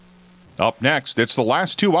Up next, it's the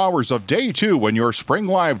last 2 hours of Day 2 in your Spring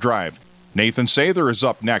Live Drive. Nathan Sather is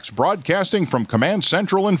up next, broadcasting from Command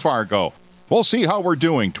Central in Fargo. We'll see how we're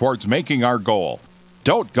doing towards making our goal.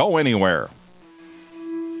 Don't go anywhere.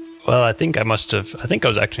 Well, I think I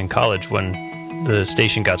was actually in college when the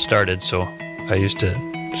station got started, so I used to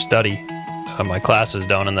study my classes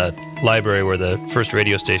down in that library where the first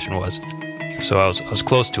radio station was. So I was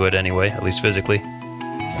close to it anyway, at least physically.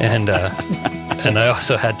 And and I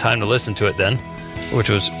also had time to listen to it then, which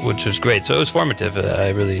was great. So it was formative. I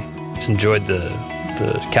really enjoyed the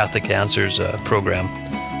Catholic Answers program.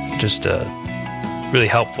 Just really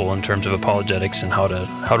helpful in terms of apologetics and how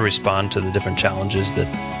to respond to the different challenges that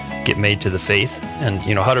get made to the faith, and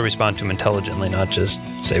how to respond to them intelligently, not just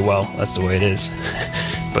say, well, that's the way it is,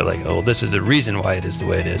 but like, oh, this is the reason why it is the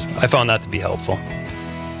way it is. I found that to be helpful.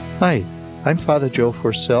 Hi, I'm Father Joe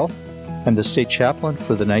Forsell. I'm the state chaplain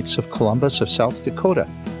for the Knights of Columbus of South Dakota.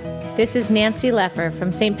 This is Nancy Leffer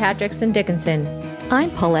from St. Patrick's in Dickinson.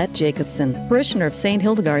 I'm Paulette Jacobson, parishioner of St.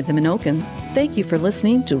 Hildegard's in Minoken. Thank you for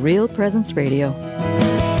listening to Real Presence Radio.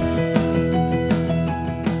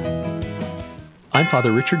 I'm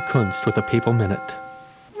Father Richard Kunst with a Papal Minute.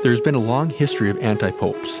 There's been a long history of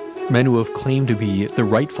anti-popes, men who have claimed to be the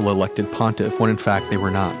rightful elected pontiff when in fact they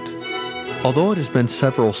were not. Although it has been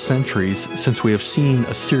several centuries since we have seen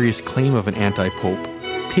a serious claim of an anti-pope,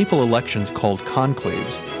 papal elections called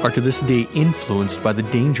conclaves are to this day influenced by the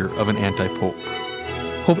danger of an anti-pope.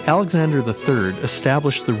 Pope Alexander III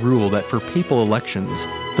established the rule that for papal elections,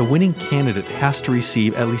 the winning candidate has to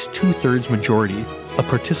receive at least 2/3 majority of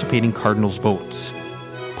participating cardinals' votes.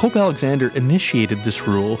 Pope Alexander initiated this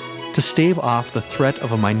rule to stave off the threat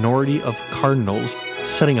of a minority of cardinals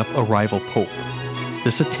setting up a rival pope.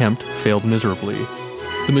 This attempt failed miserably.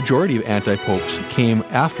 The majority of anti-popes came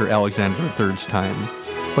after Alexander III's time,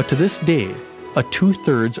 but to this day, a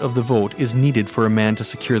 2/3 of the vote is needed for a man to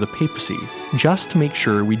secure the papacy, just to make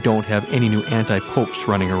sure we don't have any new anti-popes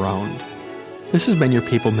running around. This has been your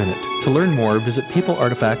Papal Minute. To learn more, visit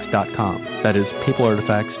papalartifacts.com. That is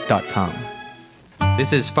papalartifacts.com.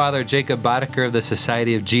 This is Father Jacob Boddicker of the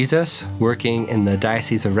Society of Jesus, working in the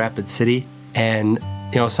Diocese of Rapid City. And,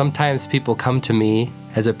 sometimes people come to me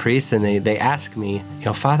as a priest and they ask me,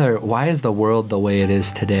 Father, why is the world the way it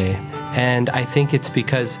is today? And I think it's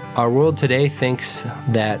because our world today thinks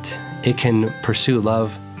that it can pursue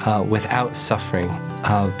love without suffering,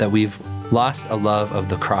 that we've lost a love of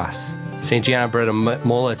the cross. St. Gianna Beretta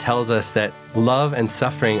Molla tells us that love and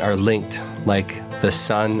suffering are linked like the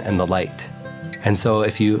sun and the light. And so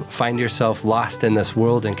if you find yourself lost in this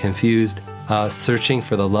world and confused, searching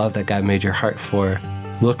for the love that God made your heart for,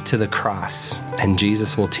 look to the cross, and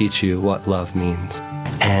Jesus will teach you what love means.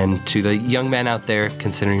 And to the young men out there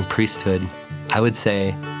considering priesthood, I would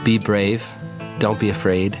say, be brave, don't be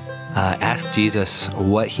afraid. Ask Jesus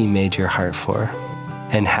what he made your heart for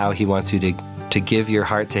and how he wants you to give your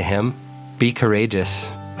heart to him. Be courageous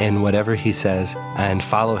in whatever he says and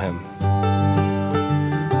follow him.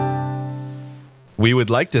 We would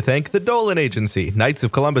like to thank the Dolan Agency, Knights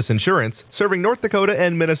of Columbus Insurance, serving North Dakota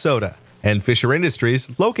and Minnesota, and Fisher Industries,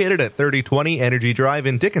 located at 3020 Energy Drive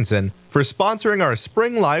in Dickinson, for sponsoring our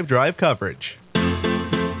Spring Live Drive coverage.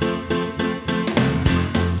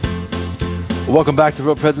 Welcome back to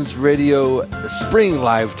Real Presence Radio Spring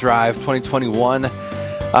Live Drive 2021.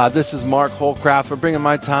 This is Mark Holcraft. We're bringing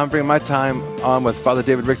my time on with Father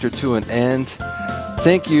David Richter to an end.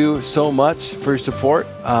 Thank you so much for your support.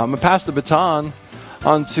 I'm going to pass the baton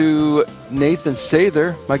on to Nathan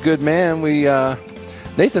Sather, my good man.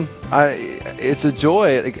 Nathan, it's a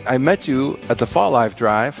joy. I met you at the Fall Live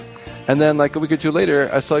Drive, and then like a week or two later,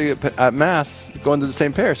 I saw you at Mass going to the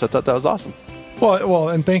same parish. I thought that was awesome. Well,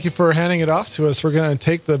 and thank you for handing it off to us. We're going to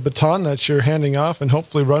take the baton that you're handing off and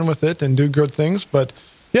hopefully run with it and do good things. But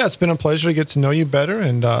yeah, it's been a pleasure to get to know you better,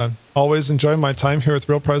 and always enjoy my time here with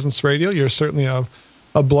Real Presence Radio. You're certainly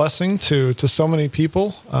a blessing to so many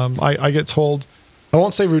people. I get told, I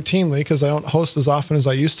won't say routinely because I don't host as often as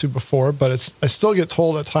I used to before, but I still get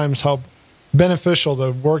told at times how beneficial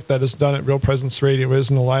the work that is done at Real Presence Radio is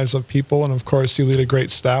in the lives of people. And of course, you lead a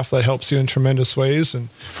great staff that helps you in tremendous ways. And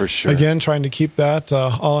for sure, again, trying to keep that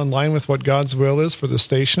all in line with what God's will is for the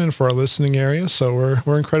station and for our listening area. So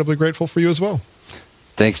we're incredibly grateful for you as well.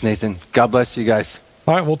 Thanks, Nathan. God bless you guys.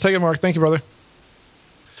 All right, we'll take it, Mark. Thank you, brother.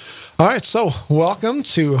 All right, so welcome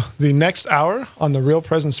to the next hour on the Real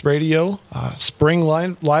Presence Radio Spring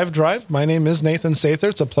Live Drive. My name is Nathan Sather.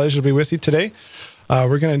 It's a pleasure to be with you today.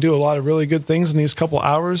 We're going to do a lot of really good things in these couple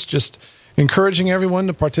hours, just encouraging everyone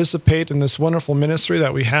to participate in this wonderful ministry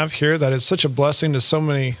that we have here that is such a blessing to so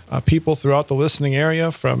many people throughout the listening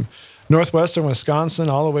area, from northwestern Wisconsin,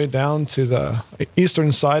 all the way down to the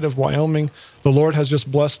eastern side of Wyoming. The Lord has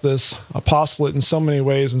just blessed this apostolate in so many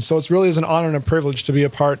ways. And so it really is an honor and a privilege to be a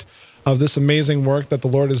part of this amazing work that the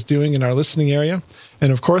Lord is doing in our listening area.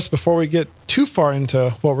 And of course, before we get too far into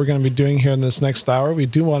what we're going to be doing here in this next hour, we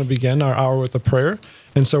do want to begin our hour with a prayer.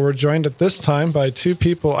 And so we're joined at this time by two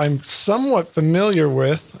people I'm somewhat familiar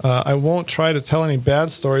with. I won't try to tell any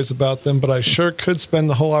bad stories about them, but I sure could spend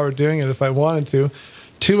the whole hour doing it if I wanted to.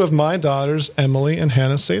 Two of my daughters, Emily and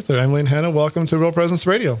Hannah Sather. Emily and Hannah, welcome to Real Presence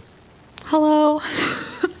Radio. Hello. All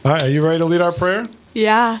right, are you ready to lead our prayer?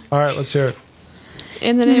 Yeah. All right, let's hear it.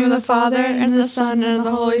 In the name of the Father, and of the Son, and of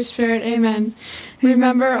the Holy Spirit, amen.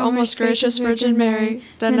 Remember, O most gracious Virgin Mary,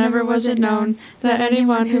 that never was it known that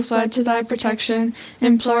anyone who fled to thy protection,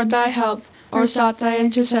 implored thy help, or sought thy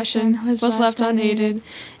intercession, was left unaided.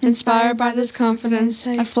 Inspired by this confidence,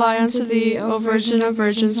 I fly unto thee, O Virgin of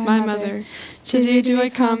Virgins, my Mother. To thee do I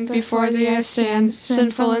come, before thee I stand,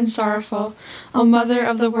 sinful and sorrowful. O Mother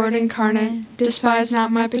of the Word incarnate, despise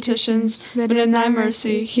not my petitions, but in thy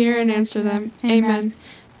mercy hear and answer them. Amen.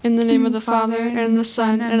 In the name of the Father, and of the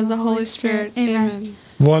Son, and of the Holy Spirit. Amen.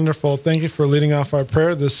 Wonderful. Thank you for leading off our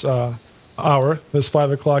prayer this hour, this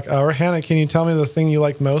 5 o'clock hour. Hannah, can you tell me the thing you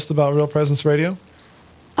like most about Real Presence Radio?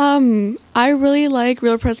 I really like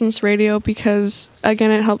Real Presence Radio because,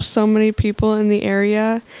 again, it helps so many people in the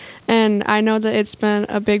area. And I know that it's been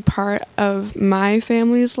a big part of my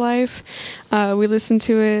family's life. We listen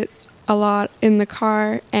to it a lot in the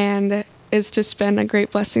car, and it's just been a great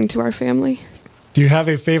blessing to our family. Do you have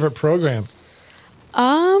a favorite program?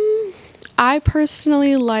 I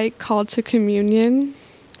personally like Call to Communion.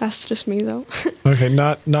 That's just me, though. Okay,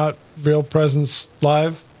 not Real Presence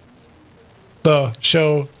Live? The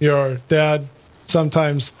show your dad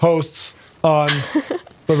sometimes hosts on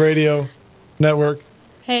the radio network.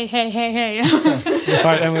 Hey. All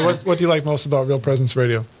right, Emily, what do you like most about Real Presence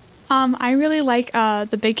Radio? I really like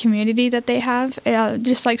the big community that they have.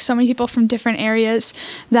 Just like so many people from different areas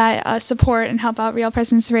that support and help out Real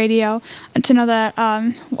Presence Radio. And to know that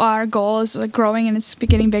our goal is growing and it's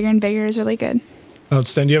getting bigger and bigger is really good.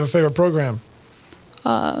 Outstanding. Do you have a favorite program?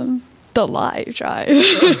 The Live Drive.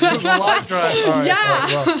 The Live Drive. All right,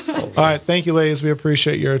 Yeah. All right. Thank you, ladies. We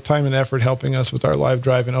appreciate your time and effort helping us with our live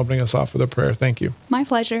drive and opening us off with a prayer. Thank you. My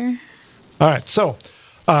pleasure. All right. So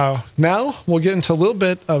now we'll get into a little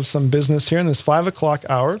bit of some business here in this 5 o'clock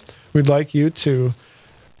hour. We'd like you to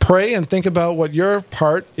pray and think about what your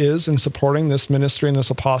part is in supporting this ministry and this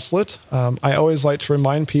apostolate. I always like to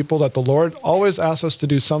remind people that the Lord always asks us to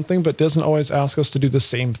do something, but doesn't always ask us to do the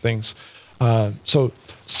same things. So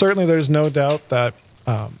certainly there's no doubt that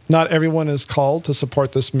not everyone is called to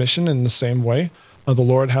support this mission in the same way. The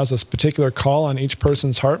Lord has a particular call on each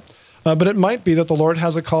person's heart. But it might be that the Lord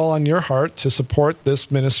has a call on your heart to support this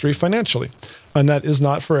ministry financially. And that is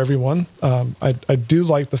not for everyone. I do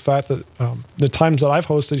like the fact that the times that I've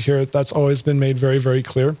hosted here, that's always been made very, very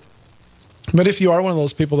clear. But if you are one of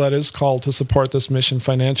those people that is called to support this mission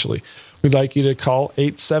financially, we'd like you to call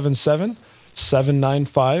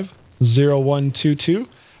 877-795-0122.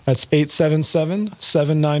 That's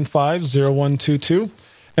 877-795-0122.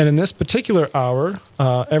 And in this particular hour,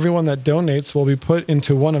 everyone that donates will be put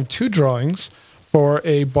into one of two drawings for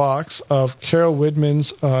a box of Carol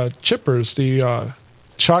Widman's chippers, the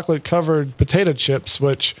chocolate-covered potato chips,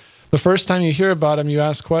 which the first time you hear about them, you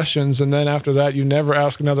ask questions, and then after that, you never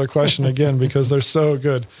ask another question again because they're so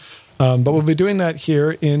good. But we'll be doing that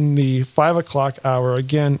here in the 5 o'clock hour.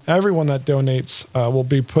 Again, everyone that donates will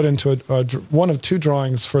be put into one of two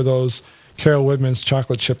drawings for those Carol Widman's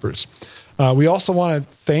chocolate chippers. We also want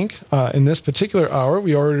to thank, in this particular hour,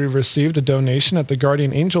 we already received a donation at the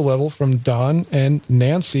Guardian Angel level from Don and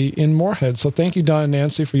Nancy in Moorhead. So thank you, Don and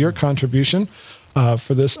Nancy, for your contribution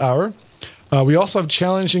for this hour. We also have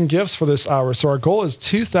challenging gifts for this hour. So our goal is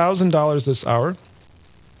 $2,000 this hour.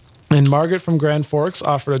 And Margaret from Grand Forks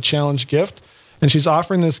offered a challenge gift, and she's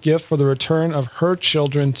offering this gift for the return of her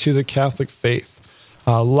children to the Catholic faith.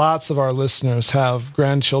 Lots of our listeners have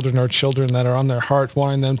grandchildren or children that are on their heart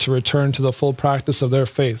wanting them to return to the full practice of their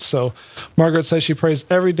faith. So Margaret says she prays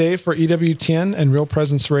every day for EWTN and Real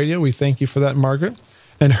Presence Radio. We thank you for that, Margaret.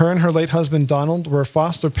 And her late husband, Donald, were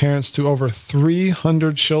foster parents to over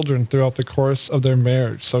 300 children throughout the course of their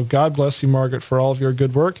marriage. So God bless you, Margaret, for all of your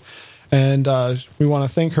good work. And we want to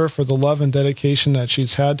thank her for the love and dedication that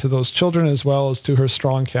she's had to those children as well as to her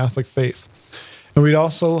strong Catholic faith. And we'd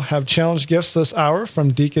also have challenge gifts this hour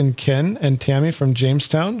from Deacon Ken and Tammy from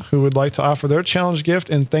Jamestown, who would like to offer their challenge gift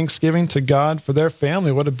in thanksgiving to God for their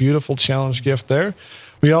family. What a beautiful challenge gift there.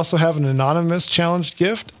 We also have an anonymous challenge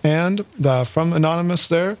gift and from Anonymous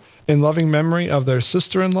there in loving memory of their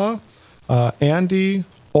sister-in-law. Andy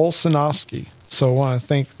Olsenowski. So I want to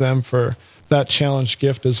thank them for that challenge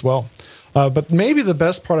gift as well. But maybe the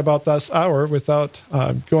best part about this hour, without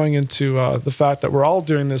going into the fact that we're all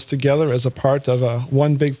doing this together as a part of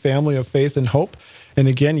one big family of faith and hope. And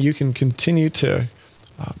again, you can continue to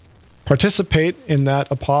participate in that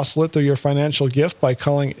apostolate through your financial gift by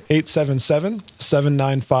calling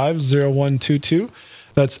 877-795-0122.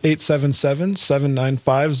 That's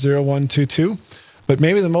 877-795-0122. But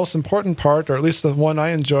maybe the most important part, or at least the one I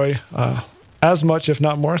enjoy as much, if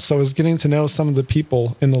not more so, is getting to know some of the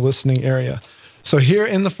people in the listening area. So here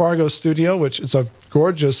in the Fargo studio, which is a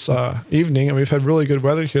gorgeous evening, and we've had really good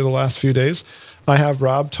weather here the last few days, I have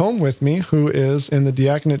Rob Tome with me, who is in the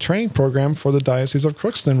diaconate training program for the Diocese of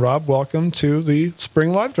Crookston. Rob, welcome to the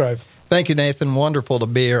Spring Live Drive. Thank you, Nathan. Wonderful to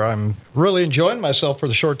be here. I'm really enjoying myself for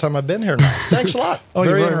the short time I've been here now. Thanks a lot.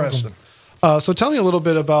 Very interesting. So tell me a little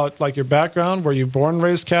bit about like your background. Were you born and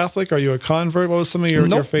raised Catholic? Are you a convert? What was some of your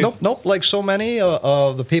faith? Nope. Like so many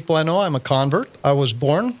of the people I know, I'm a convert. I was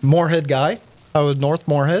born Moorhead guy. I was North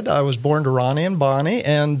Moorhead. I was born to Ronnie and Bonnie,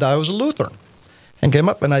 and I was a Lutheran. And came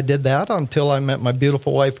up, and I did that until I met my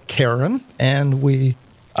beautiful wife, Karen, and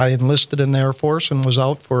I enlisted in the Air Force and was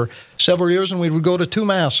out for several years, and we would go to two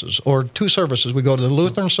masses, or two services. We'd go to the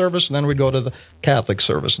Lutheran service, and then we'd go to the Catholic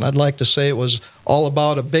service. And I'd like to say it was all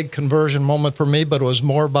about a big conversion moment for me, but it was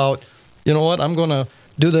more about, you know what, I'm going to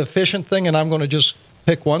do the efficient thing, and I'm going to just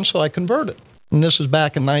pick one, so I converted. And this was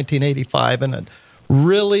back in 1985, and it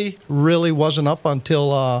really, really wasn't up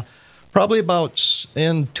until probably about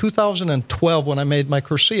in 2012 when I made my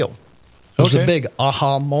Cursillo. It was a big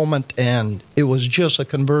aha moment, and it was just a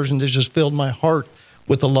conversion that just filled my heart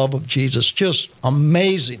with the love of Jesus. Just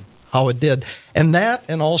amazing how it did. And that,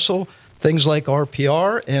 and also things like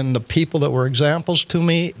RPR and the people that were examples to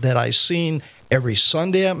me that I seen every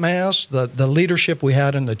Sunday at Mass, the leadership we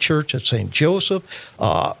had in the church at St. Joseph,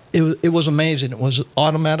 it was amazing. It was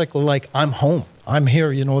automatically like, I'm home. I'm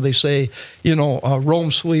here. You know, they say, Rome,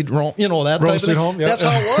 sweet Rome, that Rome, type of thing. home. Yeah. That's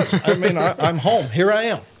how it was. I mean, I'm home. Here I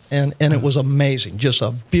am. And it was amazing, just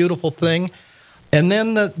a beautiful thing. And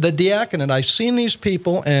then the diaconate, I've seen these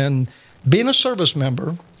people, and being a service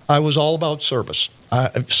member, I was all about service.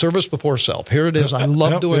 Service before self. Here it is. I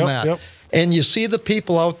love doing that. Yep. And you see the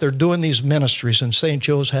people out there doing these ministries, and St.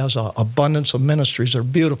 Joe's has an abundance of ministries. They're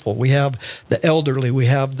beautiful. We have the elderly. We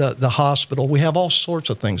have the hospital. We have all sorts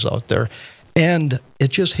of things out there. And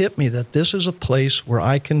it just hit me that this is a place where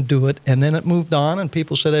I can do it. And then it moved on, and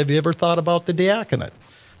people said, have you ever thought about the diaconate?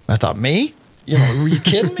 I thought, me? Were you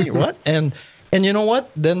kidding me? What? And you know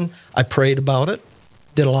what? Then I prayed about it,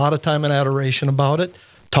 did a lot of time in adoration about it,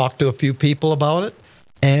 talked to a few people about it,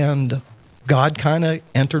 and God kind of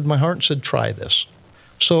entered my heart and said, try this.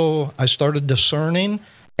 So I started discerning,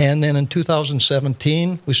 and then in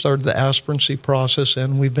 2017, we started the aspirancy process,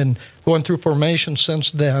 and we've been going through formation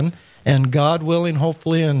since then. And God willing,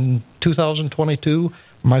 hopefully in 2022,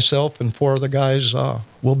 myself and 4 other guys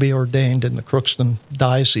will be ordained in the Crookston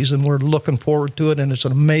Diocese, and we're looking forward to it. And it's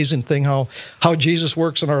an amazing thing how Jesus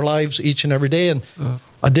works in our lives each and every day. And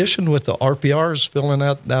addition with the RPRs filling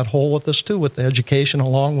that hole with us too, with the education,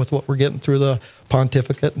 along with what we're getting through the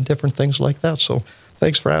pontificate and different things like that. So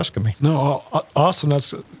thanks for asking me. No, awesome.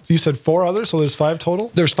 You said 4 others, so there's 5 total?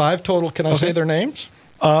 There's 5 total. Can I say their names?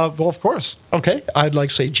 Well, of course. Okay. I'd like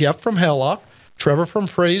to say Jeff from Hellock, Trevor from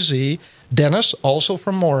Frazee, Dennis, also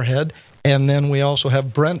from Moorhead, and then we also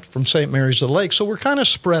have Brent from St. Mary's of the Lake. So we're kind of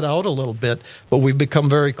spread out a little bit, but we've become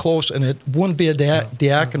very close, and it wouldn't be a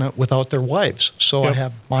diaconate without their wives. So I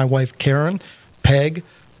have my wife, Karen, Peg,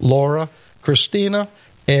 Laura, Christina,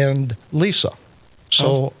 and Lisa.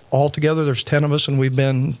 So altogether, there's 10 of us, and we've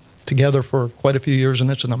been together for quite a few years, and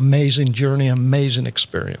it's an amazing journey, amazing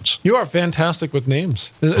experience. You are fantastic with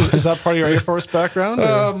names. Is that part of your Air Force background?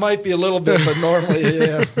 Might be a little bit, but normally,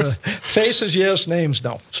 yeah. Faces, yes. Names,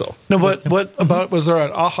 no. So no. What about? Was there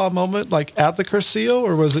an aha moment, like at the Cursillo,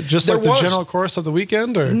 or was it just like the general course of the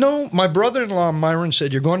weekend? Or no, my brother-in-law Myron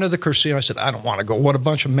said, "You're going to the Cursillo." I said, "I don't want to go. What a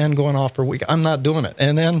bunch of men going off for a week. I'm not doing it."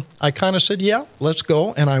 And then I kind of said, "Yeah, let's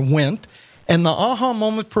go," and I went. And the aha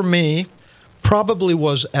moment for me probably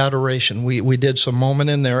was adoration. We did some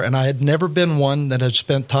moment in there, and I had never been one that had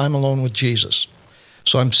spent time alone with Jesus.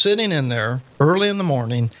 So I'm sitting in there early in the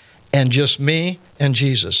morning, and just me and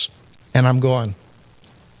Jesus. And I'm going,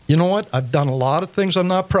 you know what? I've done a lot of things I'm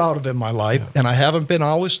not proud of in my life, and I haven't been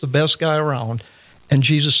always the best guy around, and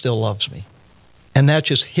Jesus still loves me. And that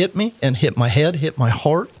just hit me and hit my head, hit my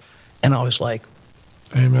heart, and I was like,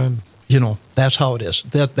 amen. That's how it is.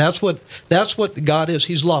 That's what God is.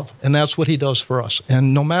 He's love, and that's what He does for us.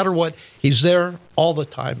 And no matter what, He's there all the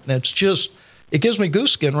time. And it's just it gives me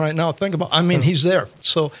goose skin right now. Think about, he's there.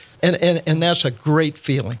 So, and that's a great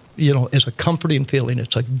feeling. It's a comforting feeling.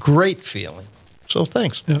 It's a great feeling. So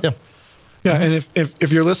thanks. Yeah, and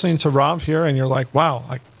if you're listening to Rob here and you're like, wow,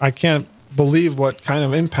 I can't believe what kind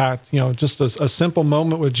of impact, just a simple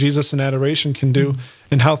moment with Jesus and adoration can do,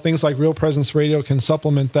 and how things like Real Presence Radio can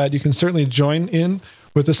supplement that, you can certainly join in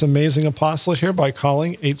with this amazing apostolate here by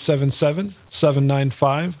calling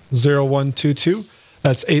 877-795-0122.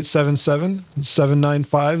 That's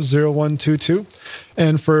 877-795-0122.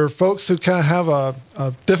 And for folks who kind of have a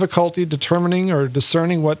difficulty determining or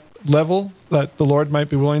discerning what level that the Lord might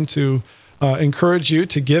be willing to encourage you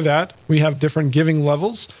to give at, we have different giving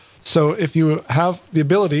levels. So if you have the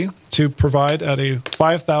ability to provide at a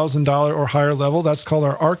 $5,000 or higher level, that's called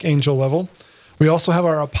our Archangel level. We also have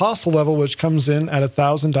our Apostle level, which comes in at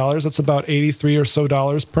 $1,000. That's about $83 or so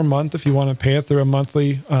per month if you want to pay it through a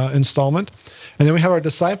monthly installment. And then we have our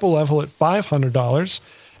Disciple level at $500.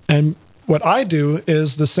 And what I do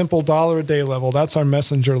is the simple $1 a day level. That's our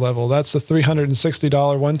Messenger level. That's the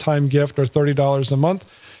 $360 one-time gift or $30 a month.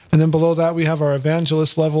 And then below that, we have our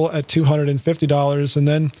Evangelist level at $250. And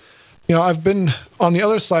then, I've been on the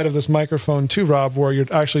other side of this microphone too, Rob, where you're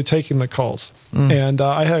actually taking the calls. And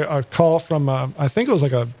I had a call from, I think it was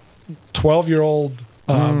like a 12-year-old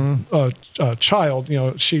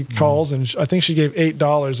child. She calls, and I think she gave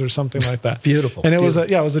 $8 or something like that. Beautiful. And it was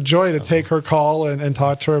a joy to take her call and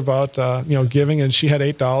talk to her about giving. And she had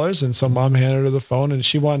 $8, and so Mom handed her the phone, and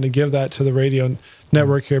she wanted to give that to the radio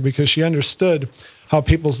network here because she understood how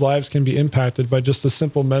people's lives can be impacted by just a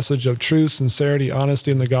simple message of truth, sincerity, honesty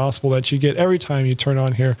in the gospel that you get every time you turn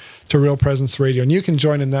on here to Real Presence Radio. And you can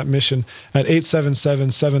join in that mission at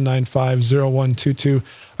 877-795-0122.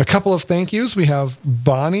 A couple of thank yous. We have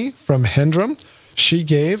Bonnie from Hendrum. She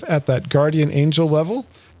gave at that Guardian Angel level,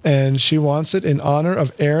 and she wants it in honor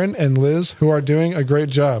of Aaron and Liz, who are doing a great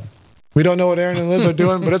job. We don't know what Aaron and Liz are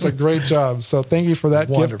doing, but it's a great job. So thank you for that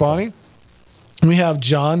gift, Bonnie. We have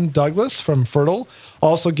John Douglas from Fertile,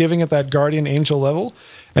 also giving at that Guardian Angel level,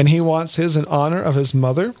 and he wants his in honor of his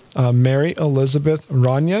mother, Mary Elizabeth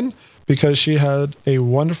Runyon, because she had a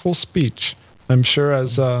wonderful speech. I'm sure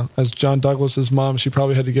as John Douglas's mom, she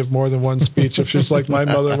probably had to give more than one speech if she's like my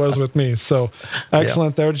mother was with me. So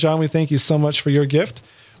excellent there, John. We thank you so much for your gift.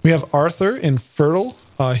 We have Arthur in Fertile.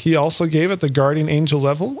 He also gave at the Guardian Angel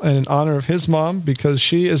level and in honor of his mom because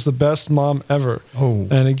she is the best mom ever. Oh.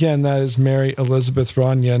 And again, that is Mary Elizabeth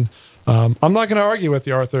Runyon. I'm not going to argue with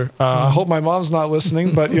you, Arthur. I hope my mom's not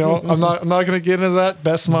listening, but I'm not going to get into that.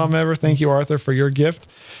 Best mom ever. Thank you, Arthur, for your gift.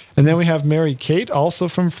 And then we have Mary Kate, also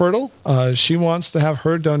from Fertile. She wants to have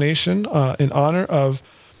her donation in honor of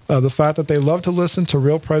the fact that they love to listen to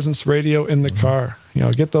Real Presence Radio in the car.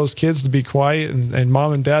 Get those kids to be quiet and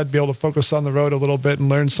mom and dad be able to focus on the road a little bit and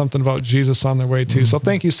learn something about Jesus on their way too. So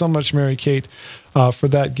thank you so much, Mary Kate, for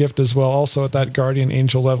that gift as well, also at that Guardian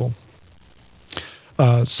Angel level.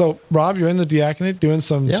 So Rob, you're in the diaconate doing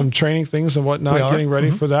some training things and whatnot, getting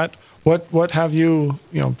ready for that. What have you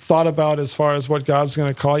thought about as far as what God's going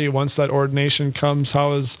to call you once that ordination comes?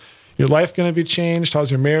 How is your life going to be changed? How's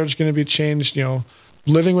your marriage going to be changed?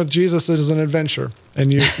 Living with Jesus is an adventure,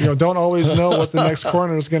 and you don't always know what the next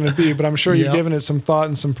corner is going to be, but I'm sure you've given it some thought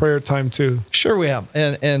and some prayer time too. Sure we have,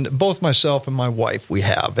 and both myself and my wife we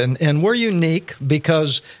have, and we're unique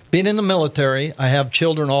because being in the military, I have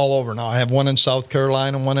children all over now. I have one in South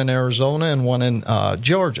Carolina, one in Arizona, and one in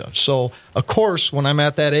Georgia. So, of course, when I'm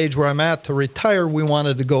at that age where I'm at to retire, we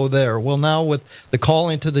wanted to go there. Well, now with the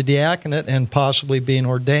calling to the diaconate and possibly being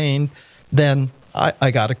ordained, then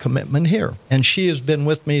I got a commitment here. And she has been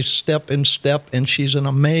with me step in step, and she's an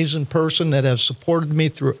amazing person that has supported me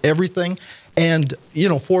through everything. And,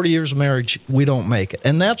 40 years of marriage, we don't make it.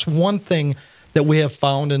 And that's one thing that we have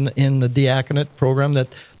found in the diaconate program,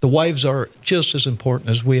 that the wives are just as important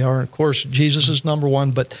as we are. Of course, Jesus is number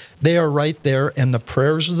one, but they are right there, and the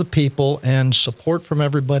prayers of the people and support from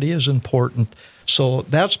everybody is important. So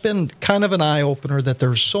that's been kind of an eye-opener that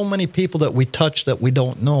there's so many people that we touch that we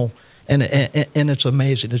don't know. And it's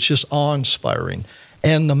amazing. It's just awe-inspiring.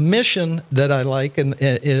 And the mission that I like and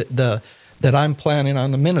that I'm planning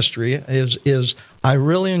on the ministry is I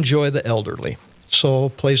really enjoy the elderly. So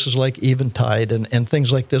places like Eventide and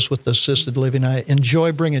things like this with assisted living, I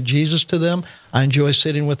enjoy bringing Jesus to them. I enjoy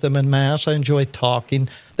sitting with them in Mass. I enjoy talking.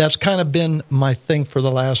 That's kind of been my thing for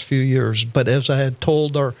the last few years. But as I had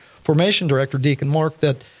told our formation director, Deacon Mark,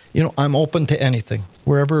 that I'm open to anything.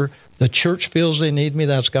 Wherever the church feels they need me,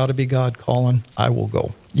 that's got to be God calling, I will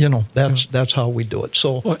go. That's how we do it.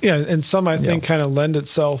 So, well, yeah, and some I think kind of lend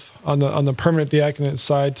itself on the permanent diaconate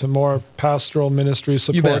side to more pastoral ministry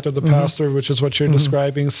support of the pastor, which is what you're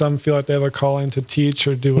describing. Some feel like they have a calling to teach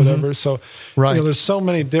or do whatever. So, there's so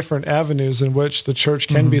many different avenues in which the church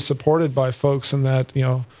can be supported by folks in that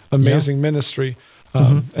amazing ministry.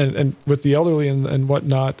 And with the elderly and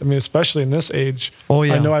whatnot, I mean, especially in this age,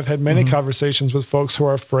 I know I've had many conversations with folks who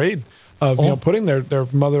are afraid of putting their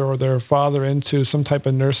mother or their father into some type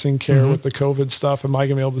of nursing care with the COVID stuff. Am I going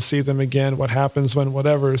to be able to see them again? What happens when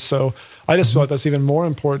whatever? So I just feel like that's even more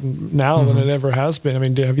important now than it ever has been. I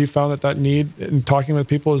mean, have you found that need in talking with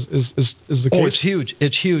people is the case? Oh, it's huge.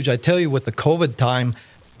 It's huge. I tell you, with the COVID time,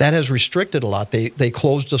 that has restricted a lot. They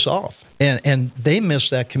closed us off. And they miss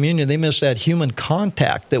that communion. They miss that human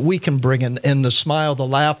contact that we can bring in, and the smile, the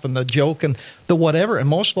laugh, and the joke, and the whatever. And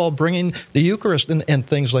most of all, bringing the Eucharist and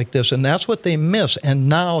things like this. And that's what they miss. And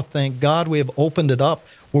now, thank God, we have opened it up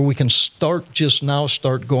where we can start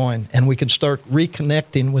going, and we can start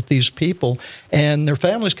reconnecting with these people, and their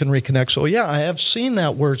families can reconnect. So, yeah, I have seen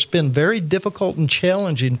that where it's been very difficult and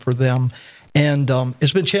challenging for them. And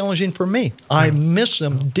it's been challenging for me. I miss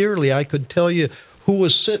them dearly. I could tell you who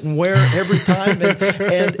was sitting where every time.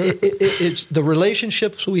 And it's the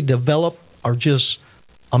relationships we develop are just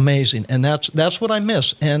amazing. And that's what I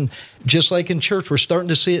miss. And just like in church, we're starting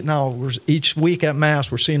to see it now. Each week at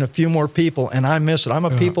Mass, we're seeing a few more people, and I miss it. I'm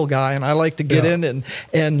a people guy, and I like to get in it.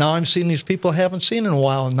 And now I'm seeing these people I haven't seen in a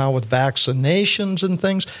while. And now with vaccinations and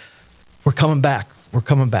things, we're coming back. We're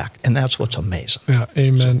coming back. And that's what's amazing. Yeah,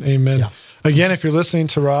 amen, amen. Yeah. Again, if you're listening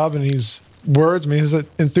to Rob and his words, his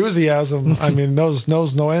enthusiasm,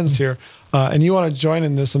 knows no ends here. And you want to join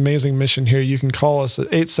in this amazing mission here, you can call us at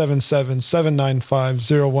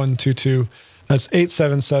 877-795-0122. That's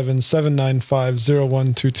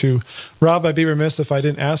 877-795-0122. Rob, I'd be remiss if I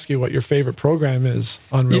didn't ask you what your favorite program is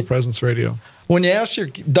on Real Presence Radio. When you asked your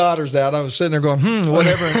daughters that, I was sitting there going,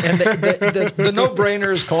 whatever. And the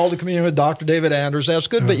no-brainer is Call to Communion with Dr. David Anders. That's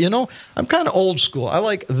good. But, I'm kind of old school. I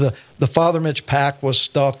like the Father Mitch Pacwa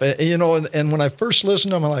stuff. And when I first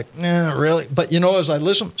listened to him, I'm like, really? But, as I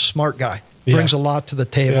listen, smart guy. Brings a lot to the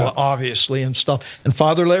table, obviously, and stuff. And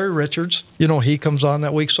Father Larry Richards, he comes on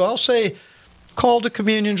that week. So I'll say Call to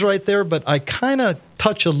Communion's right there, but I kind of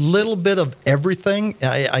touch a little bit of everything.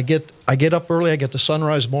 I get up early. I get the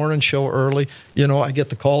Sunrise Morning Show early. I get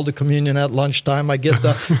the Call to Communion at lunchtime. I get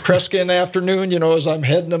the Kreska in the afternoon, as I'm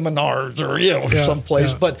heading to Menards or,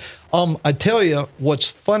 someplace. Yeah. But I tell you, what's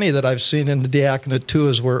funny that I've seen in the diaconate, too,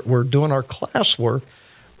 is we're doing our classwork.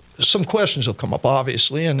 Some questions will come up,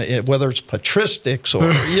 obviously, and whether it's patristics or,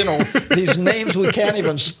 these names we can't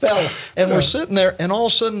even spell. And we're sitting there, and all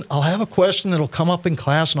of a sudden, I'll have a question that'll come up in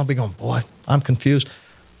class, and I'll be going, boy, I'm confused.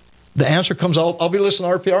 The answer comes out. I'll be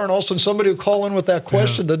listening to RPR, and all of a sudden, somebody will call in with that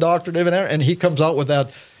question to Dr. David, and he comes out with that,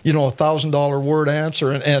 $1,000 word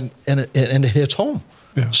answer, and it hits home.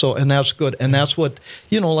 Yeah. So, and that's good. And that's what,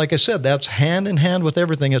 like I said, that's hand in hand with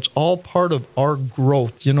everything. It's all part of our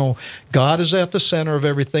growth. God is at the center of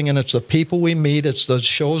everything, and it's the people we meet. It's the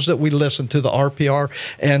shows that we listen to, the RPR,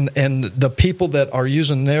 and the people that are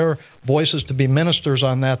using their voices to be ministers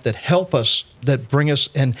on that help us, that bring us,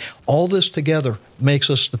 and all this together makes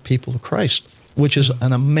us the people of Christ, which is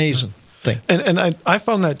an amazing thing. And I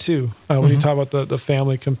found that too when you talk about the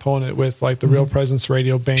family component with like the Real Presence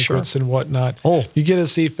Radio banquets and whatnot. You get to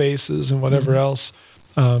see faces and whatever else.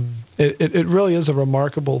 It really is a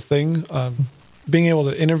remarkable thing. Being able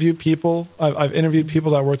to interview people. I've interviewed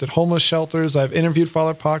people that worked at homeless shelters. I've interviewed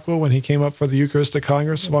Father Pacwa when he came up for the Eucharistic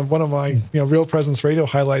Congress. One of my Real Presence Radio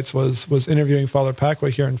highlights was interviewing Father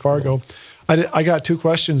Pacwa here in Fargo. I got 2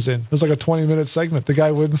 questions in. It was like a 20-minute segment. The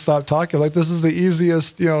guy wouldn't stop talking. Like, this is the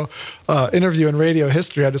easiest, interview in radio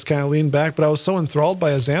history. I just kind of leaned back, but I was so enthralled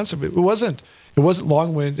by his answer. But it wasn't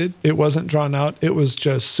long-winded. It wasn't drawn out. It was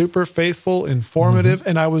just super faithful, informative,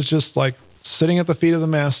 and I was just like sitting at the feet of the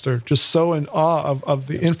Master, just so in awe of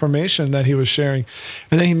the information that he was sharing.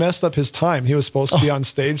 And then he messed up his time. He was supposed to be on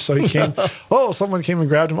stage, so he came. Someone came and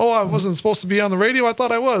grabbed him. I wasn't supposed to be on the radio. I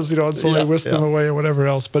thought I was, and so they whisked him away or whatever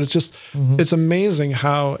else. But it's just, it's amazing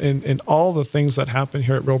how in all the things that happen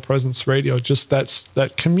here at Real Presence Radio, just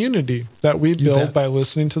that community that we build by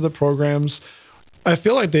listening to the programs. I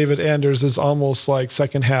feel like David Anders is almost like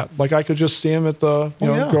second hat. Like I could just see him at the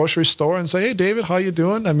grocery store and say, "Hey, David, how you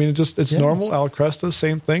doing?" I mean, it's normal. Al Cresta,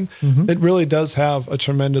 same thing. It really does have a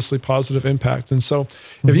tremendously positive impact. And so,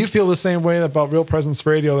 if you feel the same way about Real Presence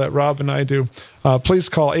Radio that Rob and I do, please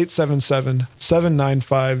call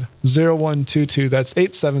 877-795-0122. That's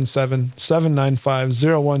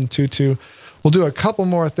 877-795-0122. We'll do a couple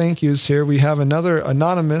more thank yous here. We have another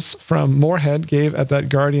Anonymous from Moorhead gave at that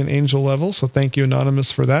Guardian Angel level. So thank you,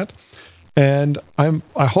 Anonymous, for that. And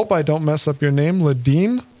I hope I don't mess up your name,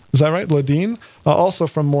 Ladine. Is that right? Ladine? Also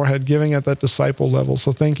from Moorhead, giving at that disciple level.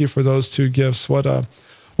 So thank you for those two gifts. What a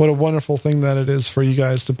wonderful thing that it is for you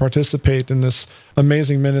guys to participate in this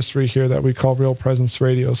amazing ministry here that we call Real Presence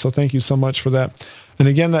Radio. So thank you so much for that. And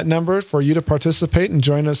again, that number for you to participate and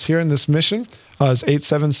join us here in this mission is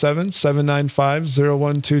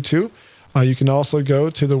 877-795-0122. You can also go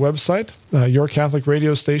to the website,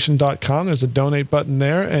 yourcatholicradiostation.com. There's a donate button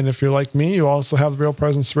there. And if you're like me, you also have the Real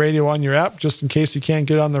Presence Radio on your app, just in case you can't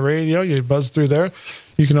get on the radio. You buzz through there.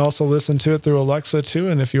 You can also listen to it through Alexa, too.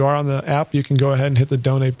 And if you are on the app, you can go ahead and hit the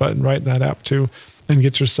donate button right in that app, too, and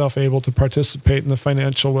get yourself able to participate in the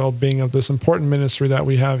financial well-being of this important ministry that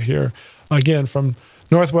we have here. Again, from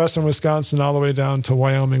northwestern Wisconsin all the way down to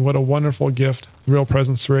Wyoming. What a wonderful gift Real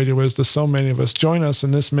Presence Radio is to so many of us. Join us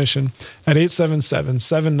in this mission at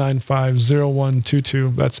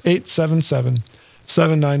 877-795-0122. That's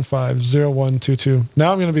 877-795-0122.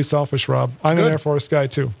 Now I'm going to be selfish, Rob. I'm an Air Force guy,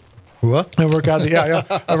 too. What? I work at the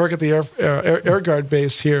Air Guard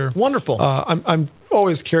base here. Wonderful. I'm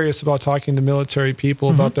always curious about talking to military people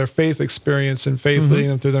about their faith experience and faith leading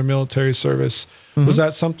them through their military service. Was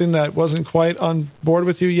that something that wasn't quite on board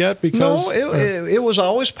with you yet? Because it was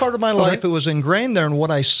always part of my life. It was ingrained there. And what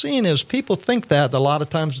I've seen is people think that a lot of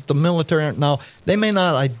times that the military, now, they may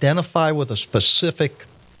not identify with a specific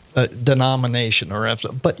denomination,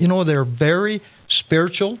 but, they're very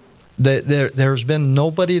spiritual. There's been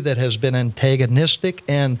nobody that has been antagonistic.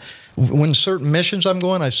 And when certain missions I'm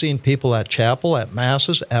going, I've seen people at chapel, at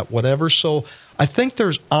masses, at whatever. So I think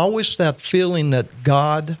there's always that feeling that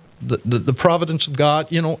God, the providence of God,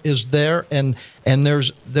 is there, and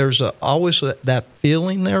there's always that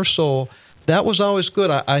feeling there. So that was always good.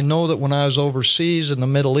 I know that when I was overseas in the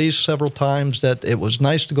Middle East several times, that it was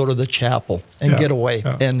nice to go to the chapel and get away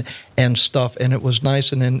and stuff. And it was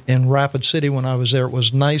nice. And in Rapid City when I was there, it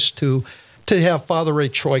was nice to have Father Ray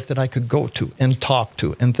Troik that I could go to and talk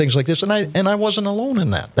to and things like this. And I wasn't alone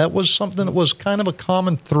in that. That was something that was kind of a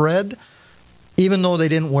common thread, even though they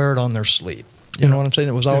didn't wear it on their sleeve. You know what I'm saying?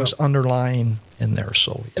 It was always underlying in there.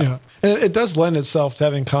 So, And it does lend itself to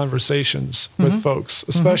having conversations with folks,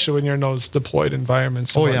 especially when you're in those deployed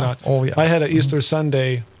environments and whatnot. I had an Easter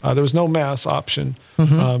Sunday. There was no mass option,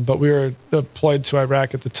 but we were deployed to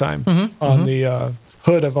Iraq at the time on the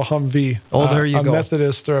hood of a Humvee. There you go. A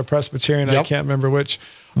Methodist or a Presbyterian, I can't remember which.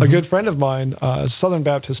 A good friend of mine, a Southern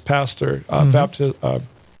Baptist pastor,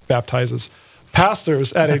 baptizes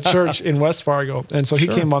pastors at a church in West Fargo. And so he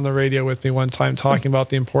came on the radio with me one time talking about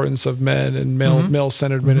the importance of men and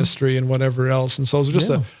male-centered ministry and whatever else. And so it was just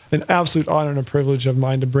an absolute honor and a privilege of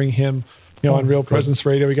mine to bring him on Real Presence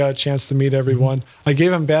Radio. We got a chance to meet everyone. I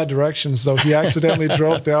gave him bad directions, though. He accidentally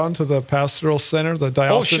drove down to the pastoral center, the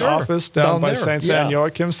diocesan office down by St. San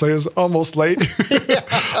Joachim, so he was almost late.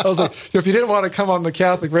 I was like, if you didn't want to come on the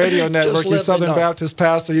Catholic Radio Network, you Southern Baptist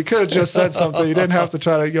pastor, you could have just said something. You didn't have to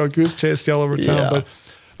try to goose chase you all over town. But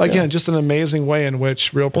again, just an amazing way in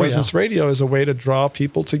which Real Presence Radio is a way to draw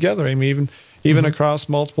people together. I mean, even across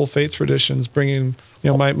multiple faith traditions, bringing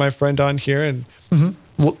my friend on here and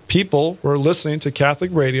people were listening to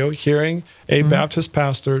Catholic radio, hearing a Baptist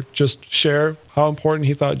pastor just share how important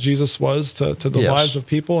he thought Jesus was to the lives of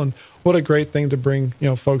people, and what a great thing to bring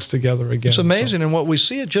folks together again. It's amazing, and what we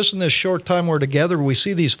see it just in this short time we're together, we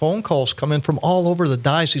see these phone calls come in from all over the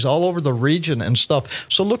diocese, all over the region and stuff.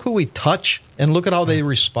 So look who we touch, and look at how they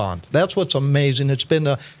respond. That's what's amazing. It's been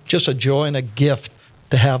just a joy and a gift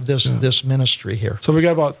to have this ministry here. So we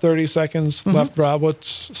got about 30 seconds left, Rob.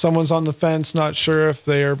 Someone's on the fence, not sure if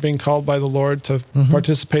they are being called by the Lord to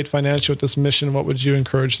participate financially with this mission. What would you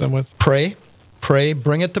encourage them with? Pray,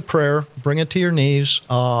 bring it to prayer, bring it to your knees,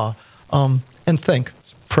 and think.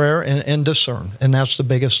 Prayer and discern, and that's the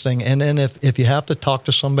biggest thing. And then if you have to talk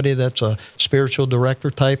to somebody that's a spiritual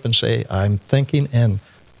director type and say, I'm thinking, and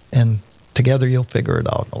together you'll figure it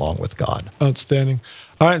out along with God. Outstanding.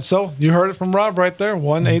 All right, so you heard it from Rob right there,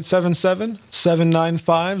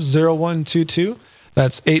 1-877-795-0122.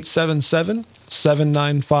 That's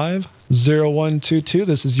 877-795-0122.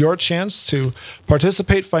 This is your chance to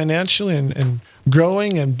participate financially in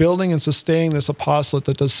growing and building and sustaining this apostolate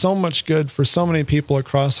that does so much good for so many people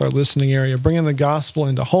across our listening area, bringing the gospel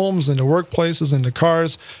into homes, into workplaces, into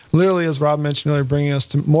cars, literally, as Rob mentioned earlier, bringing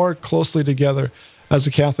us more closely together as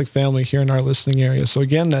a Catholic family here in our listening area. So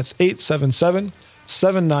again, that's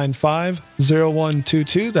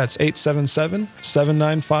 877-795-0122. That's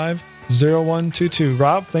 877-795-0122. 877-795-0122.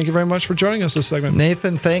 Rob, thank you very much for joining us this segment.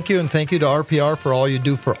 Nathan, thank you, and thank you to RPR for all you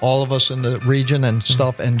do for all of us in the region and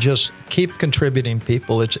stuff, and just keep contributing,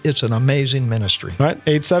 people. It's an amazing ministry. All right,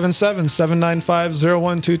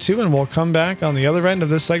 877-795-0122, and we'll come back on the other end of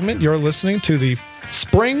this segment. You're listening to the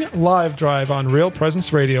Spring Live Drive on Real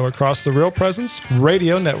Presence Radio across the Real Presence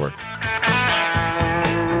Radio Network.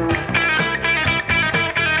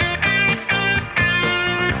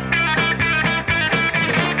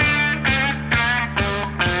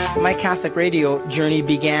 My Catholic radio journey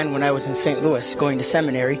began when I was in St. Louis going to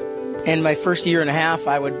seminary. And my first year and a half,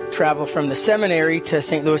 I would travel from the seminary to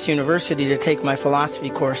St. Louis University to take my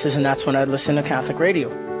philosophy courses, and that's when I'd listen to Catholic radio.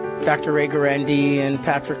 Dr. Ray Guarendi and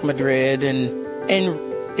Patrick Madrid, and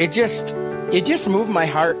it just moved my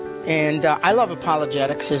heart. And I love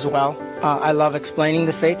apologetics as well. I love explaining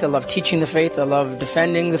the faith. I love teaching the faith. I love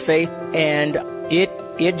defending the faith. And it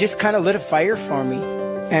just kind of lit a fire for me.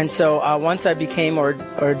 And so once I became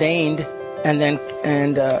ordained, and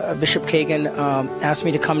Bishop Kagan asked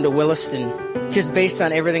me to come to Williston, just based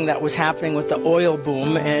on everything that was happening with the oil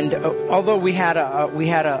boom. And although we had a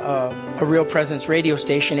Real Presence radio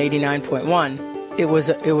station, 89.1,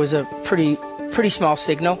 it was a pretty small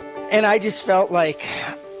signal. And I just felt like,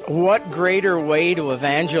 what greater way to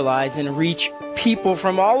evangelize and reach people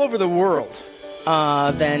from all over the world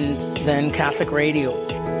than Catholic radio.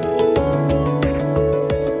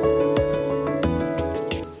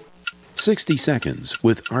 60 Seconds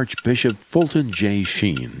with Archbishop Fulton J.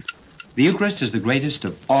 Sheen. The Eucharist is the greatest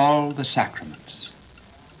of all the sacraments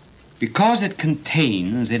because it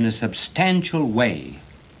contains in a substantial way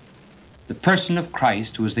the person of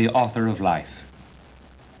Christ, who is the author of life.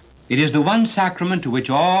 It is the one sacrament to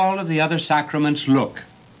which all of the other sacraments look.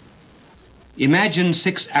 Imagine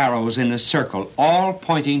 6 arrows in a circle, all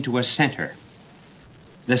pointing to a center.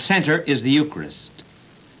 The center is the Eucharist.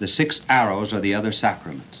 The 6 arrows are the other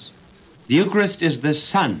sacraments. The Eucharist is the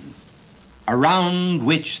sun around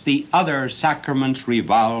which the other sacraments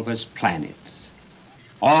revolve as planets.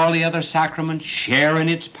 All the other sacraments share in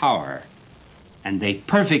its power, and they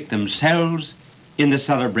perfect themselves in the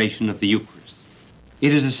celebration of the Eucharist.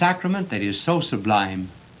 It is a sacrament that is so sublime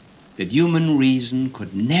that human reason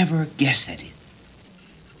could never guess at it.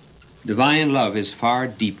 Divine love is far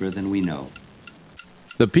deeper than we know.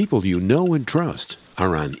 The people you know and trust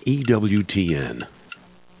are on EWTN.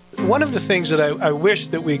 One of the things that I wish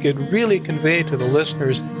that we could really convey to the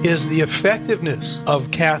listeners is the effectiveness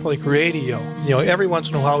of Catholic radio. You know, every once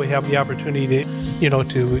in a while we have the opportunity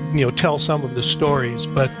to tell some of the stories,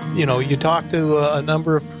 but, you talk to a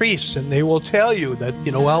number of priests and they will tell you that,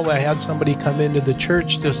 I had somebody come into the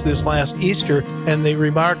church just this last Easter and they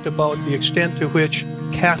remarked about the extent to which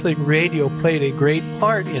Catholic radio played a great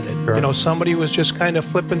part in it. Sure. Somebody was just kind of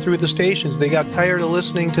flipping through the stations. They got tired of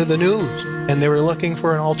listening to the news and they were looking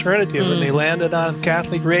for an alternative and they landed on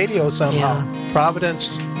Catholic radio somehow. Yeah.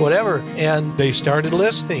 Providence, whatever. And they started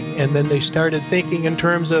listening, and then they started thinking in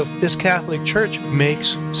terms of this Catholic Church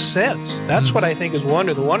makes sense. That's what I think is one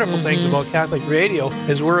of the wonderful things about Catholic radio,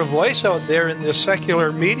 is we're a voice out there in this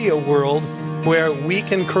secular media world where we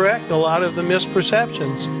can correct a lot of the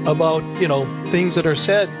misperceptions about, things that are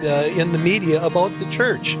said in the media about the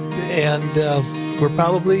church. And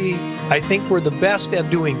I think we're the best at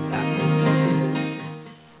doing that.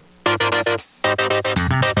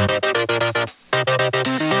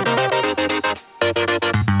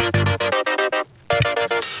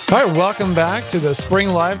 All right, welcome back to the Spring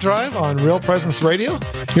Live Drive on Real Presence Radio.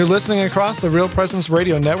 You're listening across the Real Presence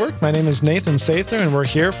Radio Network. My name is Nathan Sather, and we're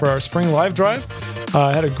here for our Spring Live Drive.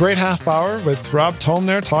 I had a great half hour with Rob Tome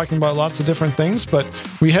there talking about lots of different things, but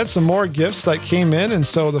we had some more gifts that came in, and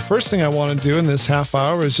so the first thing I want to do in this half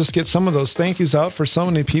hour is just get some of those thank yous out for so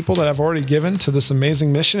many people that have already given to this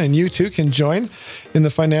amazing mission, and you too can join in the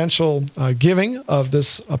financial giving of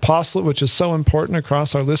this apostolate, which is so important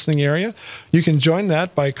across our listening area. You can join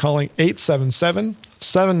that by calling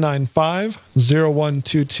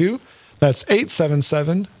 877-795-0122. That's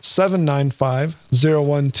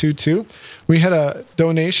 877-795-0122. We had a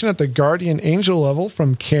donation at the Guardian Angel level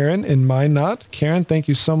from Karen in Minot. Karen, thank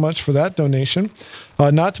you so much for that donation.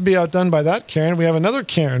 Not to be outdone by that, Karen, we have another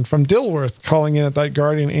Karen from Dilworth calling in at that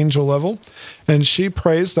Guardian Angel level, and she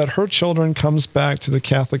prays that her children comes back to the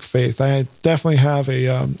Catholic faith. I definitely have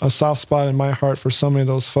a soft spot in my heart for so many of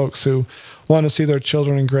those folks who want to see their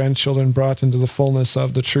children and grandchildren brought into the fullness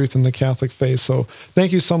of the truth in the Catholic faith. So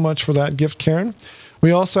thank you so much for that gift, Karen. We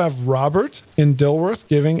also have Robert in Dilworth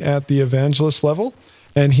giving at the evangelist level,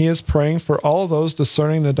 and he is praying for all those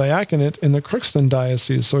discerning the diaconate in the Crookston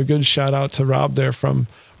Diocese. So a good shout out to Rob there from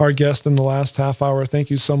our guest in the last half hour. Thank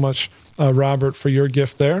you so much, Robert, for your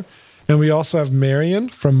gift there. And we also have Marion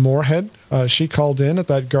from Moorhead. She called in at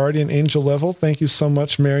that guardian angel level. Thank you so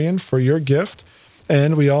much, Marion, for your gift.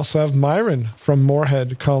 And we also have Myron from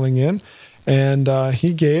Moorhead calling in. And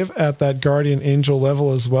he gave at that guardian angel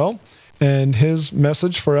level as well. And his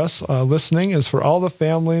message for us listening is for all the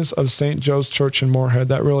families of St. Joe's Church in Moorhead.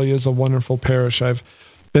 That really is a wonderful parish. I've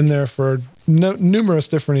been there for numerous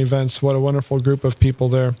different events. What a wonderful group of people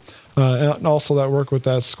there. And also that work with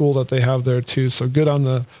that school that they have there too. So good on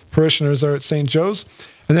the parishioners there at St. Joe's.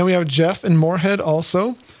 And then we have Jeff in Moorhead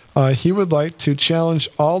also. He would like to challenge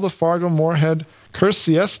all the Fargo-Moorhead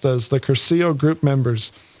Cursiestas, the Curcio group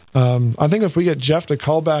members. I think if we get Jeff to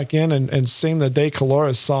call back in and sing the De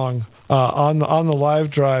Colores song on the live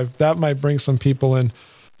drive, that might bring some people in.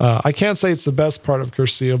 I can't say it's the best part of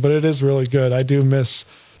Curcio, but it is really good. I do miss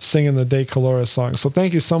singing the De Colores song. So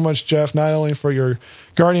thank you so much, Jeff, not only for your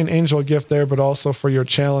guardian angel gift there, but also for your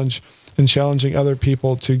challenge and challenging other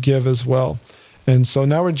people to give as well. And so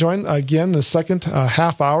now we're joined again the second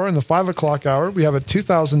half hour. In the 5 o'clock hour, we have a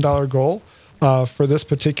 $2,000 goal for this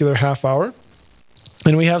particular half hour.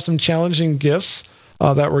 And we have some challenging gifts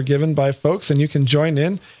that were given by folks, and you can join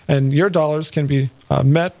in, and your dollars can be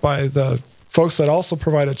met by the folks that also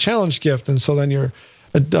provide a challenge gift. And so then your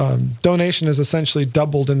donation is essentially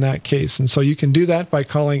doubled in that case. And so you can do that by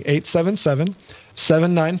calling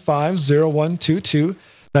 877-795-0122.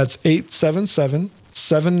 That's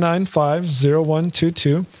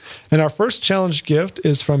 877-795-0122. And our first challenge gift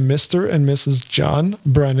is from Mr. and Mrs. John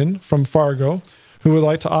Brennan from Fargo, who would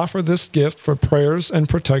like to offer this gift for prayers and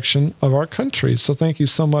protection of our country. So thank you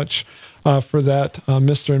so much for that,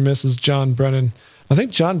 Mr. and Mrs. John Brennan. I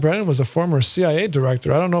think John Brennan was a former CIA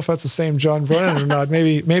director. I don't know if that's the same John Brennan or not.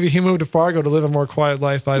 Maybe he moved to Fargo to live a more quiet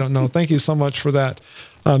life. I don't know. Thank you so much for that,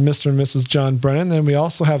 Mr. and Mrs. John Brennan. And we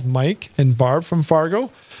also have Mike and Barb from Fargo.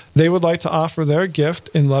 They would like to offer their gift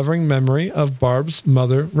in loving memory of Barb's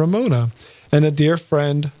mother, Ramona, and a dear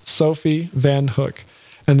friend, Sophie Van Hook.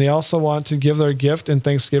 And they also want to give their gift in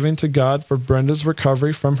thanksgiving to God for Brenda's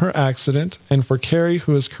recovery from her accident and for Carrie,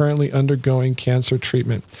 who is currently undergoing cancer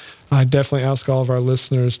treatment. I definitely ask all of our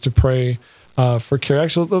listeners to pray for Carrie.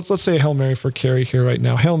 Actually, let's say Hail Mary for Carrie here right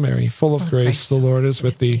now. Hail Mary, full of grace, the Lord is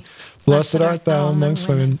with thee. Blessed art thou amongst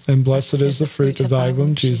women, and blessed is the fruit of thy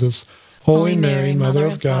womb, Jesus. Holy Mary, Mother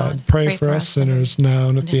of God, pray for us sinners now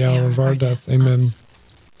and at the hour of our death. Amen.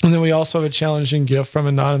 And then we also have a challenging gift from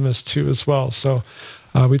Anonymous too as well. So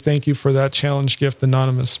we thank you for that challenge gift,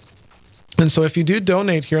 Anonymous. And so if you do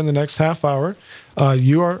donate here in the next half hour,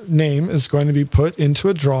 your name is going to be put into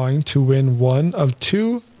a drawing to win one of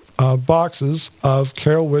two boxes of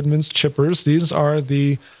Carol Woodman's chippers. These are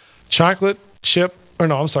the chocolate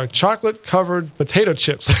covered potato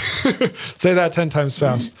chips. Say that 10 times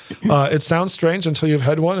fast. It sounds strange until you've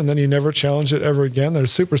had one and then you never challenge it ever again. They're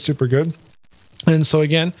super, super good. And so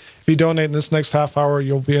again, if you donate in this next half hour,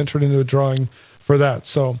 you'll be entered into a drawing for that.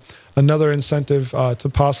 So another incentive to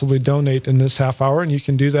possibly donate in this half hour, and you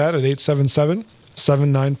can do that at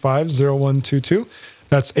 877-795-0122.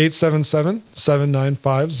 That's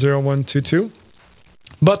 877-795-0122.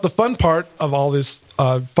 But the fun part of all this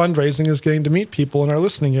fundraising is getting to meet people in our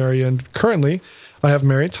listening area. And currently, I have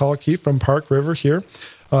Mary Tolke from Park River here.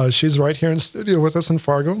 She's right here in studio with us in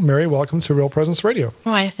Fargo. Mary, welcome to Real Presence Radio.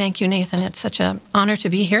 Why, thank you, Nathan. It's such an honor to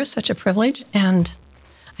be here, such a privilege, and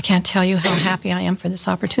I can't tell you how happy I am for this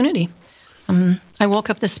opportunity. I woke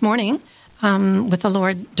up this morning with the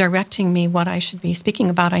Lord directing me what I should be speaking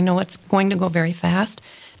about. I know it's going to go very fast.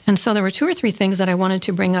 And so there were 2 or 3 things that I wanted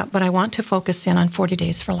to bring up, but I want to focus in on 40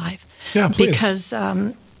 Days for Life. Yeah, please. Because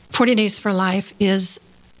 40 Days for Life is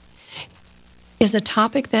a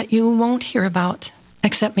topic that you won't hear about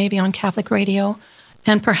except maybe on Catholic radio,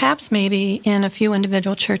 and perhaps maybe in a few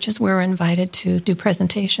individual churches where we're invited to do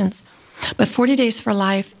presentations. But 40 Days for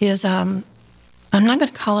Life is, I'm not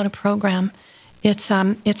going to call it a program. It's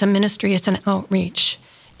a ministry. It's an outreach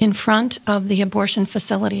in front of the abortion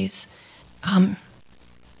facilities.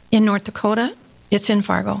 In North Dakota, it's in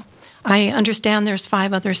Fargo. I understand there's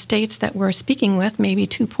 5 other states that we're speaking with, maybe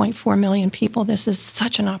 2.4 million people. This is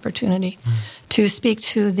such an opportunity to speak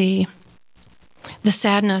to the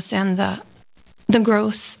sadness and the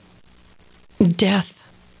gross death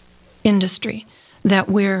industry that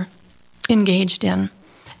we're engaged in.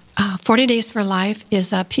 40 Days for Life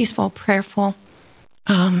is a peaceful, prayerful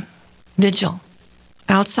vigil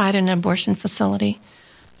outside an abortion facility.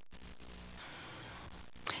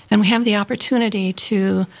 And we have the opportunity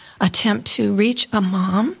to attempt to reach a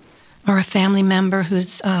mom or a family member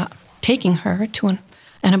who's taking her to an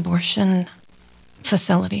abortion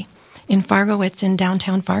facility. In Fargo, it's in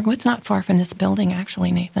downtown Fargo. It's not far from this building,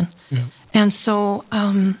 actually, Nathan. Yeah. And so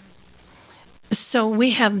So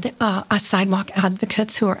we have a sidewalk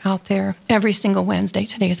advocates who are out there every single Wednesday.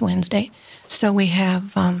 Today is Wednesday. So we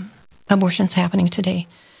have abortions happening today.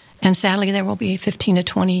 And sadly, there will be 15 to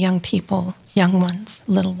 20 young people, young ones,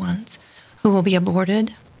 little ones, who will be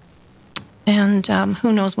aborted. And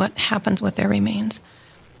who knows what happens with their remains.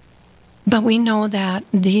 But we know that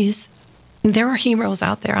there are heroes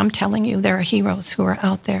out there. I'm telling you, there are heroes who are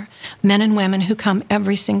out there, men and women who come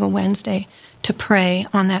every single Wednesday to pray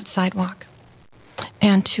on that sidewalk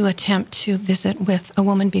and to attempt to visit with a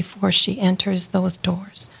woman before she enters those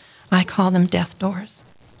doors. I call them death doors.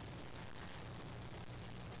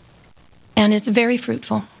 And it's very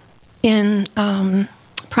fruitful. In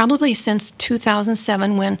probably since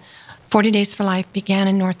 2007, when 40 Days for Life began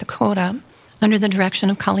in North Dakota, under the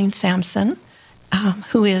direction of Colleen Sampson,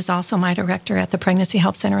 who is also my director at the Pregnancy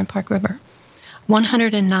Help Center in Park River,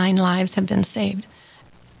 109 lives have been saved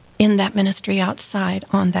in that ministry outside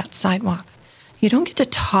on that sidewalk. You don't get to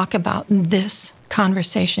talk about this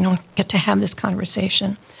conversation, you don't get to have this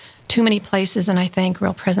conversation too many places, and I thank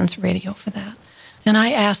Real Presence Radio for that. And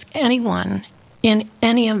I ask anyone in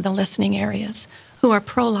any of the listening areas who are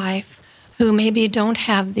pro-life, who maybe don't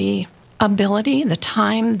have the ability, the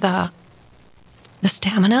time, the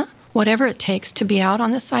stamina, whatever it takes to be out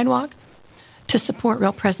on the sidewalk, to support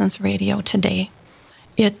Real Presence Radio today.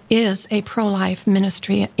 It is a pro-life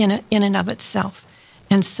ministry in and of itself.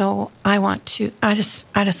 And so I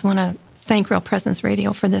just want to thank Real Presence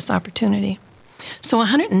Radio for this opportunity. So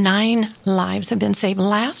 109 lives have been saved.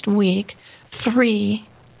 Last week, 3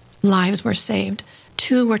 lives were saved.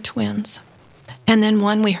 2 were twins. And then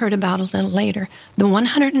one we heard about a little later. The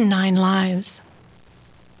 109 lives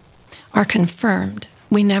are confirmed.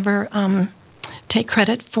 We never take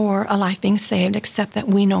credit for a life being saved, except that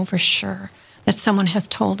we know for sure that someone has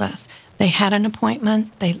told us they had an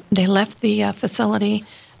appointment, they left the facility,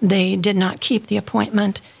 they did not keep the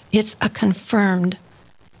appointment. It's a confirmed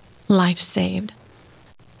life saved.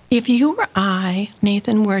 If you or I,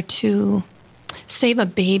 Nathan, were to save a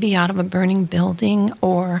baby out of a burning building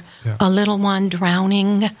or a little one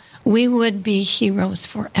drowning, we would be heroes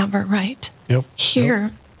forever, right? Yep.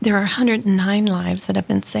 Here, there are 109 lives that have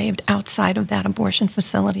been saved outside of that abortion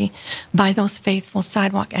facility by those faithful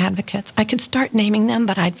sidewalk advocates. I could start naming them,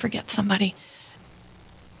 but I'd forget somebody.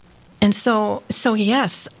 And so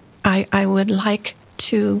yes, I would like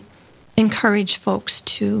to encourage folks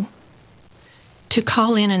to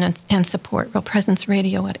call in and support Real Presence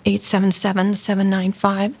Radio at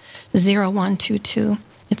 877-795-0122.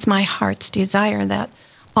 It's my heart's desire that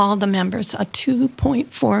all the members,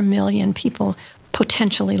 2.4 million people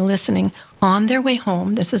potentially listening on their way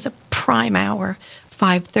home. This is a prime hour,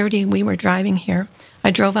 5:30. We were driving here.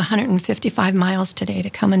 I drove 155 miles today to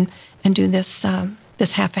come and do this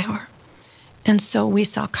half hour. And so we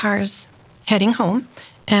saw cars heading home.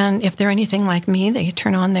 And if they're anything like me, they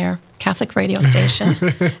turn on their Catholic radio station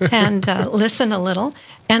and listen a little.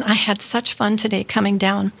 And I had such fun today coming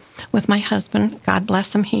down with my husband. God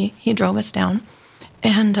bless him. He drove us down.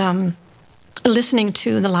 And listening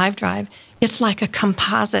to the live drive, it's like a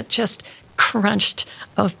composite just crunched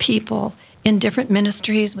of people in different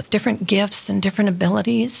ministries with different gifts and different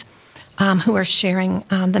abilities who are sharing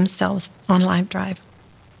themselves on live drive.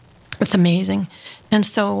 It's amazing. And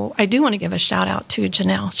so I do want to give a shout out to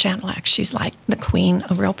Janelle Chandlak. She's like the queen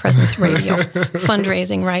of Real Presence Radio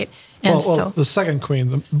fundraising, right? And well, the second queen,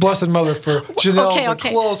 the Blessed Mother for Janelle's a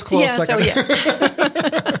close second. So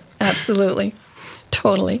yes. Absolutely.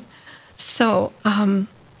 Totally. So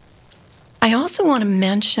I also want to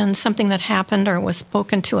mention something that happened or was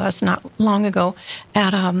spoken to us not long ago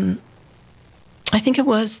at, I think it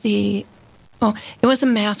was it was a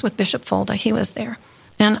Mass with Bishop Folda. He was there.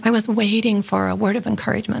 And I was waiting for a word of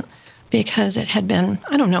encouragement because it had been,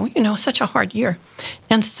 such a hard year.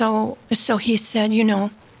 And so he said,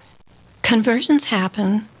 conversions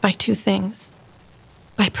happen by 2 things,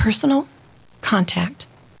 by personal contact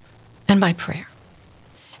and by prayer.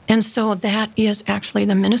 And so that is actually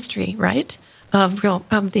the ministry, right, of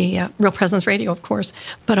the Real Presence Radio, of course,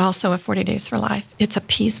 but also of 40 Days for Life. It's a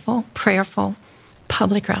peaceful, prayerful,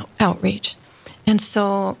 public outreach. And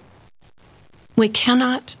so we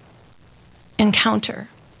cannot encounter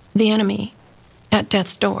the enemy at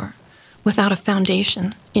death's door without a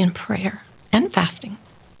foundation in prayer and fasting,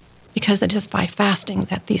 because it is by fasting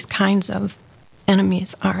that these kinds of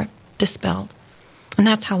enemies are dispelled. And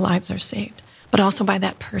that's how lives are saved, but also by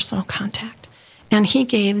that personal contact. And he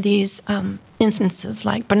gave these instances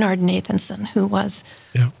like Bernard Nathanson, who was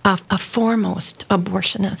a foremost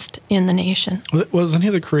abortionist in the nation. Wasn't he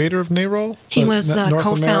the creator of NARAL? He was the North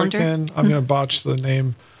co-founder. American, I'm going to botch the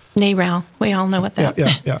name. NARAL. We all know what that.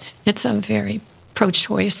 Yeah. It's a very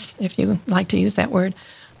pro-choice, if you like to use that word,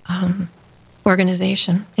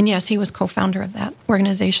 organization. And yes, he was co-founder of that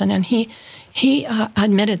organization, and he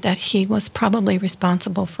admitted that he was probably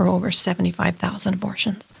responsible for over 75,000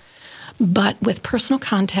 abortions. But with personal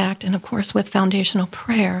contact and, of course, with foundational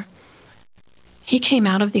prayer, he came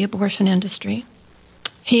out of the abortion industry.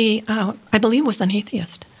 He, I believe, was an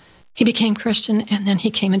atheist. He became Christian, and then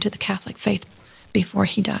he came into the Catholic faith before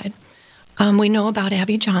he died. We know about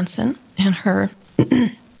Abby Johnson and her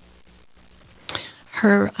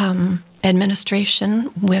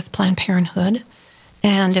administration with Planned Parenthood.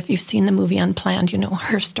 And if you've seen the movie Unplanned, you know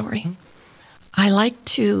her story. I like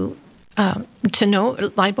to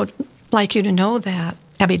know, like you to know that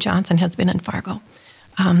Abby Johnson has been in Fargo.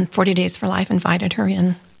 40 Days for Life invited her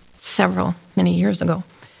in many years ago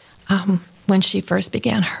when she first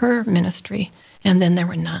began her ministry, and then there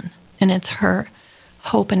were none. And it's her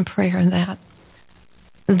hope and prayer that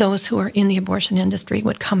those who are in the abortion industry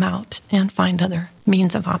would come out and find other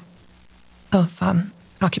means of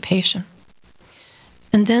occupation.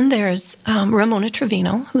 And then there's Ramona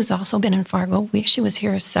Trevino, who's also been in Fargo. She was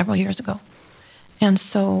here several years ago. And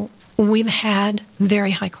so we've had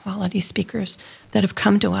very high-quality speakers that have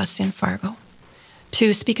come to us in Fargo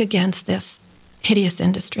to speak against this hideous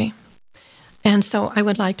industry. And so I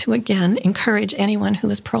would like to, again, encourage anyone who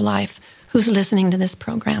is pro-life, who's listening to this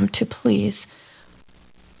program, to please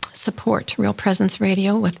support Real Presence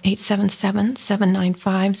Radio with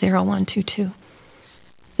 877-795-0122.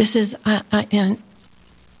 This is an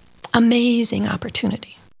amazing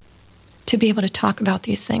opportunity to be able to talk about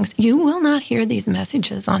these things. You will not hear these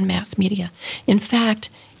messages on mass media. In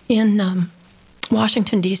fact, in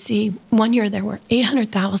Washington, D.C., one year there were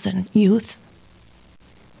 800,000 youth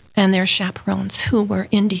and their chaperones who were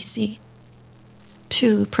in D.C.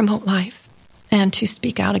 to promote life and to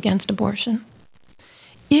speak out against abortion.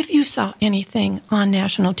 If you saw anything on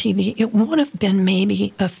national TV, it would have been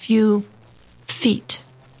maybe a few feet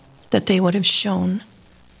that they would have shown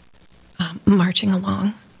marching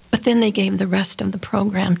along. But then they gave the rest of the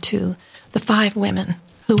program to the 5 women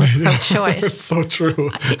who were pro-choice. It's so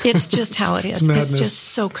true. It's just how it is. It's just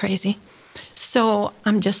so crazy. So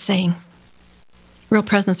I'm just saying, Real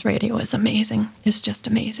Presence Radio is amazing. It's just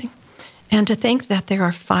amazing. And to think that there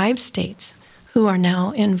are 5 states who are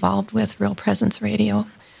now involved with Real Presence Radio,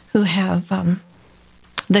 who have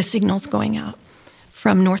the signals going out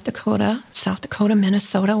from North Dakota, South Dakota,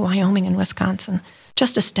 Minnesota, Wyoming, and Wisconsin.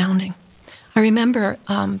 Just astounding. I remember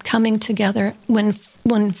coming together when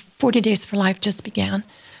 40 Days for Life just began.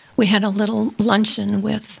 We had a little luncheon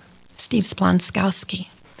with Steve Splonskowski,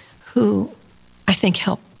 who I think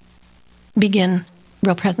helped begin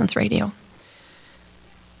Real Presence Radio.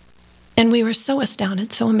 And we were so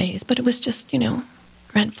astounded, so amazed. But it was just,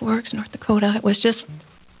 Grand Forks, North Dakota. It was just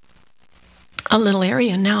a little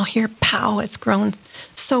area. Now here, pow, it's grown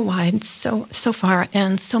so wide, so far,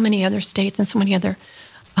 and so many other states and so many other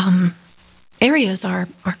areas are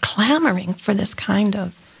clamoring for this kind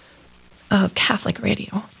of Catholic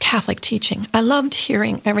radio, Catholic teaching. I loved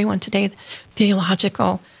hearing everyone today,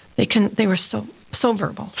 theological. They were so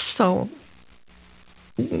verbal, so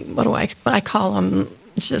what do I call them?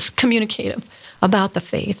 Just communicative about the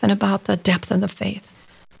faith and about the depth of the faith.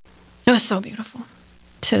 It was so beautiful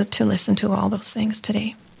to listen to all those things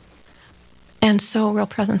today. And so Real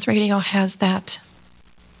Presence Radio has that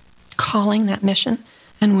calling, that mission,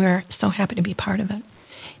 and we're so happy to be part of it.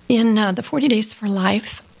 In the 40 Days for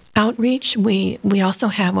Life outreach, we also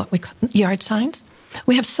have what we call yard signs.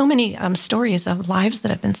 We have so many stories of lives that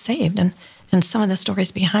have been saved, and some of the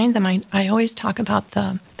stories behind them. I always talk about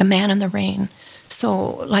the man in the rain.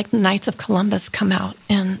 So like Knights of Columbus come out,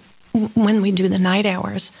 and when we do the night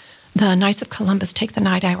hours, the Knights of Columbus take the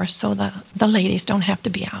night hours so the ladies don't have to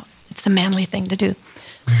be out. It's a manly thing to do.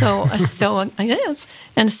 So it is.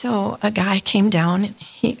 And so a guy came down,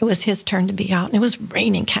 it was his turn to be out, and it was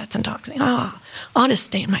raining cats and dogs. I'll just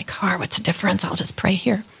stay in my car. What's the difference? I'll just pray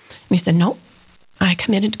here. And he said, nope, I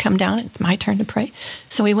committed to come down. It's my turn to pray.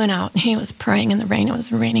 So we went out, and he was praying in the rain. It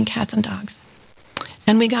was raining cats and dogs.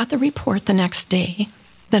 And we got the report the next day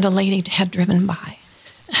that a lady had driven by.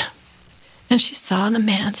 And she saw the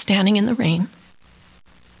man standing in the rain.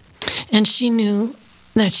 And she knew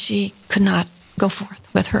that she could not go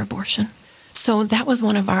forth with her abortion. So that was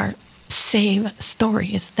one of our save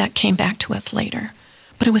stories that came back to us later.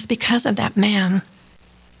 But it was because of that man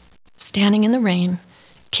standing in the rain,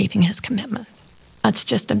 keeping his commitment. That's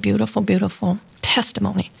just a beautiful, beautiful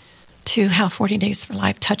testimony to how 40 Days for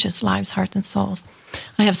Life touches lives, hearts, and souls.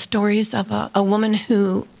 I have stories of a woman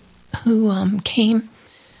who came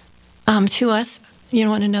to us. You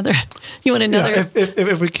want another? Yeah,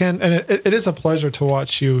 if we can, and it is a pleasure to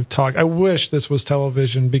watch you talk. I wish this was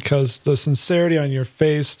television because the sincerity on your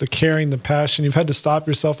face, the caring, the passion. You've had to stop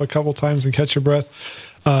yourself a couple times and catch your breath.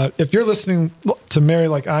 If you're listening to Mary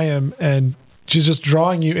like I am, and she's just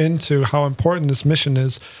drawing you into how important this mission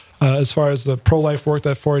is, as far as the pro-life work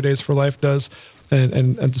that 40 Days for Life does.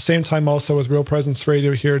 And at the same time, also with Real Presence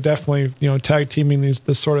Radio here, definitely, tag teaming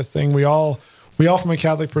this sort of thing. We all from a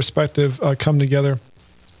Catholic perspective come together,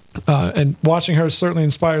 and watching her certainly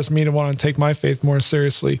inspires me to want to take my faith more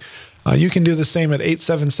seriously. You can do the same at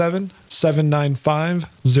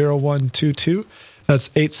 877-795-0122. That's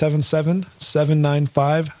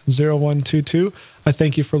 877-795-0122. I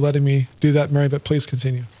thank you for letting me do that, Mary, but please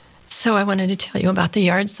continue. So I wanted to tell you about the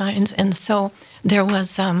yard signs. And so there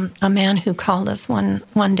was a man who called us one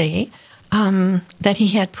day that he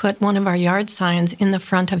had put one of our yard signs in the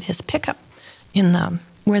front of his pickup, in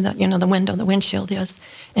where the windshield is.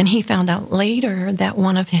 And he found out later that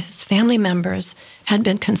one of his family members had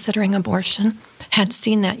been considering abortion, had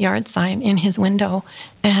seen that yard sign in his window,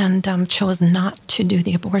 and chose not to do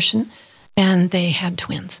the abortion. And they had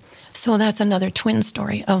twins. So that's another twin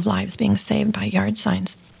story of lives being saved by yard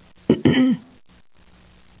signs.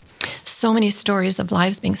 So many stories of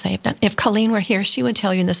lives being saved. And if Colleen were here, she would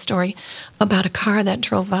tell you the story about a car that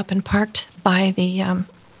drove up and parked by the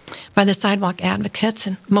sidewalk advocates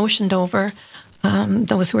and motioned over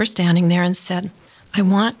those who were standing there and said, "I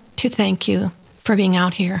want to thank you for being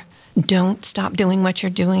out here. Don't stop doing what you're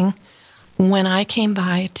doing. When I came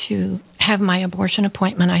by to have my abortion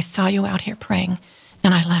appointment, I saw you out here praying,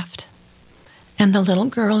 and I left." And the little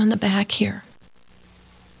girl in the back here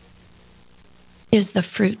is the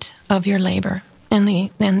fruit of your labor.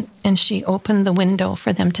 And she opened the window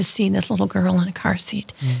for them to see this little girl in a car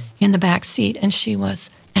seat, in the back seat, and she was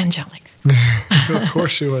angelic. Of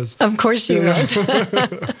course she was. Of course she was.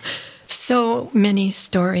 So many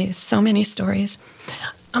stories.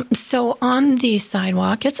 So on the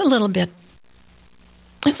sidewalk, it's a little bit,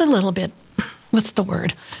 what's the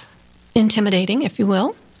word? Intimidating, if you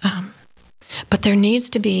will. But there needs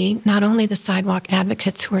to be not only the sidewalk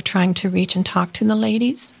advocates who are trying to reach and talk to the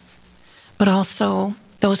ladies, but also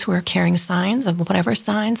those who are carrying signs of whatever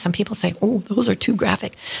sign. Some people say, "Oh, those are too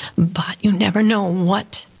graphic." But you never know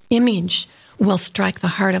what image will strike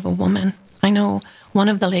the heart of a woman. I know one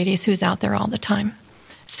of the ladies who's out there all the time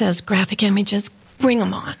says, "Graphic images, bring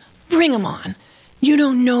them on. Bring them on." You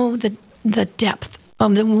don't know the depth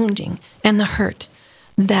of the wounding and the hurt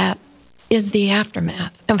that is the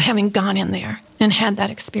aftermath of having gone in there and had that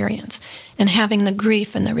experience and having the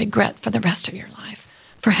grief and the regret for the rest of your life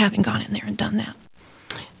for having gone in there and done that.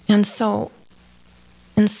 And so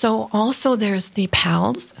also there's the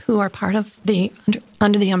PALs who are part of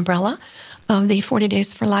under the umbrella of the 40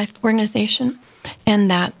 Days for Life organization, and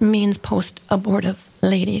that means post-abortive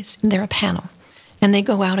ladies. They're a panel, and they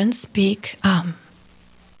go out and speak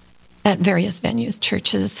at various venues,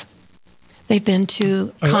 churches. They've been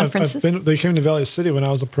to conferences. They came to Valley City when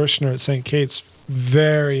I was a parishioner at St. Kate's.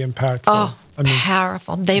 Very impactful. Oh,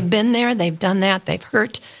 powerful. They've been there. They've done that. They've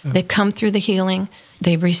hurt. Yeah. They've come through the healing.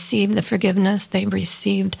 They've received the forgiveness. They've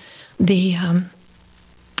received the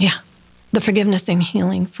forgiveness and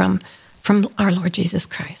healing from our Lord Jesus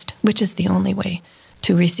Christ, which is the only way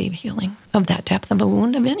to receive healing of that depth of a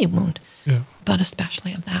wound, of any wound, but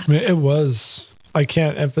especially of that. I mean, it was... I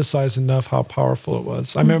can't emphasize enough how powerful it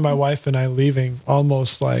was. I remember my wife and I leaving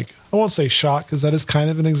almost like, I won't say shocked because that is kind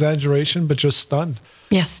of an exaggeration, but just stunned.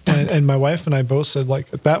 Yes, stunned. And my wife and I both said,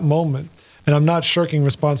 like, at that moment, and I'm not shirking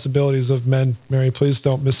responsibilities of men, Mary, please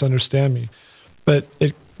don't misunderstand me, but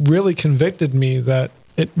it really convicted me that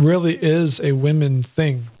it really is a women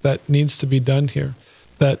thing that needs to be done here.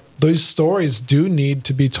 That those stories do need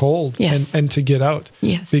to be told and to get out.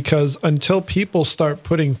 Yes. Because until people start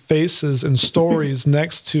putting faces and stories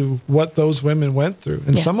next to what those women went through,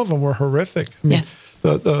 and some of them were horrific. I mean,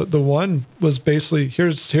 the one was basically,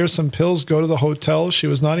 here's some pills, go to the hotel. She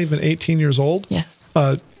was not even 18 years old. Yes.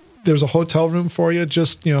 There's a hotel room for you.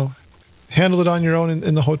 Just, handle it on your own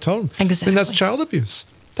in the hotel room. Exactly. And that's child abuse.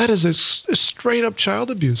 That is a straight up child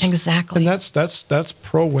abuse. Exactly. And that's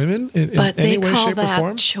pro women in any way, shape, or form. But they call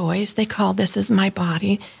that choice. They call this is my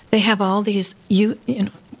body. They have all these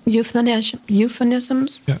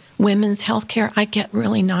euphemisms. Yeah. Women's health care. I get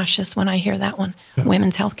really nauseous when I hear that one. Yeah.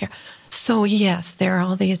 Women's health care. So yes, there are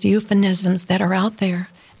all these euphemisms that are out there,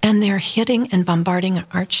 and they're hitting and bombarding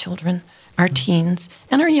our children, our teens,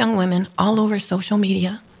 and our young women all over social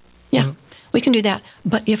media. Yeah. We can do that.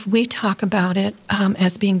 But if we talk about it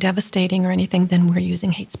as being devastating or anything, then we're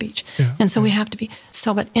using hate speech. Yeah. And so we have to be.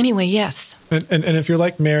 So, but anyway, yes. And if you're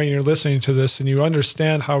like Mary and you're listening to this and you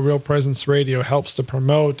understand how Real Presence Radio helps to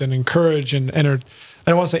promote and encourage and I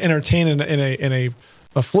don't want to say entertain in a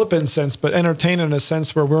flippant sense, but entertain in a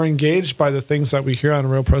sense where we're engaged by the things that we hear on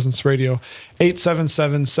Real Presence Radio.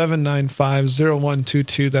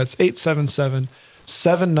 877-795-0122. That's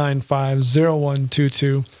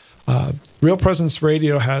 877-795-0122. Real Presence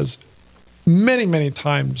Radio has many, many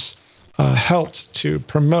times helped to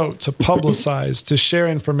promote, to publicize, to share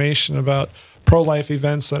information about pro-life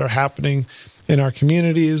events that are happening in our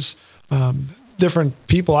communities. Different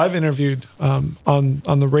people I've interviewed on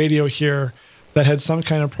the radio here that had some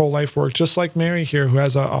kind of pro-life work, just like Mary here, who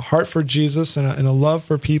has a heart for Jesus and a love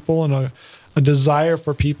for people and a desire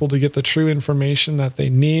for people to get the true information that they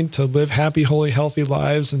need to live happy, holy, healthy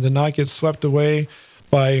lives and to not get swept away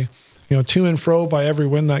by, to and fro by every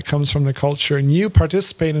wind that comes from the culture. And you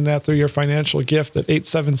participate in that through your financial gift at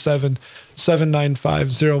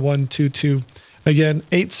 877-795-0122. Again,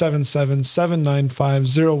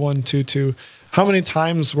 877-795-0122. How many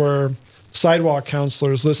times were sidewalk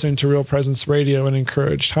counselors listening to Real Presence Radio and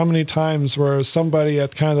encouraged? How many times were somebody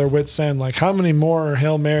at kind of their wit's end, like, how many more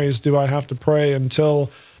Hail Marys do I have to pray until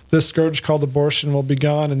this scourge called abortion will be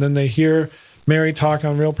gone? And then they hear Mary talk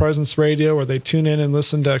on Real Presence Radio, or they tune in and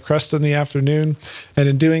listen to Crest in the afternoon. And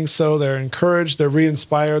in doing so, they're encouraged, they're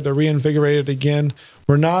re-inspired, they're reinvigorated again.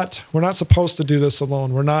 We're not supposed to do this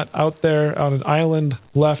alone. We're not out there on an island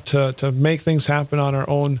left to make things happen on our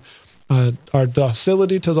own. Our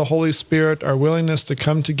docility to the Holy Spirit, our willingness to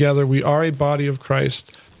come together. We are a body of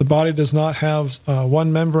Christ. The body does not have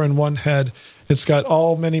one member and one head. It's got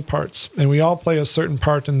all many parts, and we all play a certain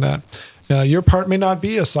part in that. Your part may not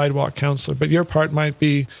be a sidewalk counselor, but your part might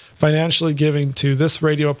be financially giving to this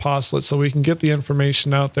radio apostolate so we can get the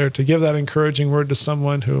information out there to give that encouraging word to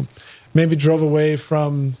someone who maybe drove away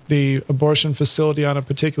from the abortion facility on a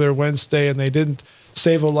particular Wednesday and they didn't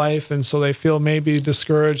save a life, and so they feel maybe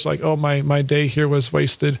discouraged, like, oh, my day here was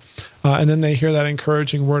wasted. And then they hear that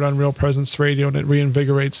encouraging word on Real Presence Radio, and it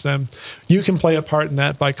reinvigorates them. You can play a part in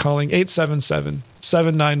that by calling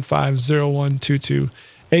 877-795-0122,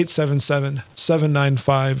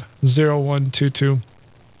 877-795-0122.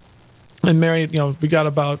 And Mary, we got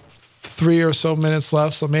about 3 or so minutes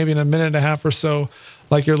left, so maybe in a minute and a half or so,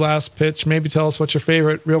 like your last pitch, maybe tell us what your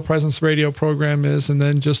favorite Real Presence Radio program is, and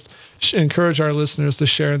then just encourage our listeners to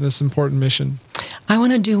share in this important mission. I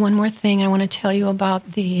want to do one more thing. I want to tell you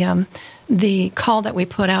about the call that we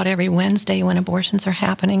put out every Wednesday when abortions are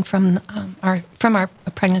happening from our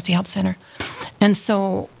Pregnancy Help Center. And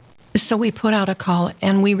so we put out a call,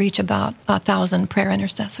 and we reach about 1,000 prayer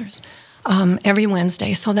intercessors every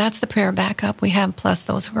Wednesday. So that's the prayer backup we have, plus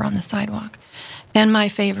those who are on the sidewalk. And my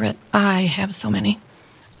favorite, I have so many.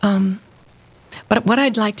 But what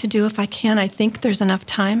I'd like to do, if I can, I think there's enough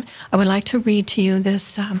time, I would like to read to you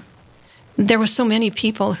this. There were so many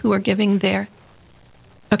people who were giving their...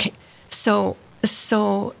 Okay, so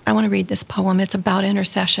I want to read this poem. It's about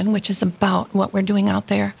intercession, which is about what we're doing out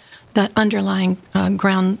there, the underlying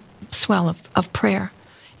groundswell of prayer.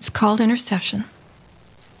 It's called intercession.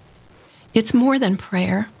 It's more than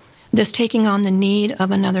prayer, this taking on the need of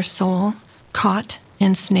another soul, caught,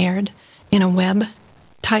 ensnared in a web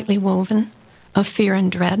tightly woven of fear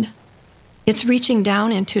and dread. It's reaching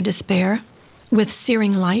down into despair with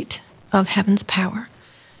searing light of heaven's power,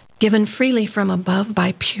 given freely from above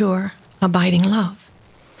by pure, abiding love.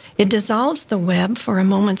 It dissolves the web for a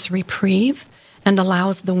moment's reprieve and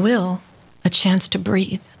allows the will a chance to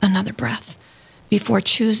breathe another breath before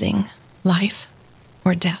choosing life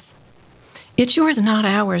or death. It's yours, not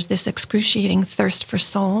ours, this excruciating thirst for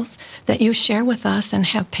souls that you share with us and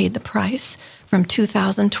have paid the price from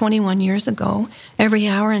 2021 years ago, every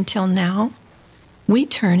hour until now. We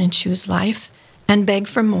turn and choose life and beg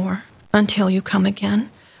for more until you come again,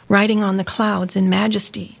 riding on the clouds in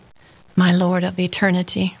majesty, my Lord of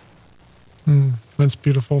eternity. That's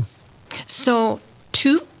beautiful. So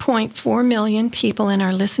 2.4 million people in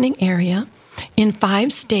our listening area in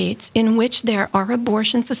 5 states in which there are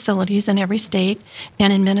abortion facilities in every state,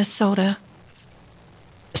 and in Minnesota,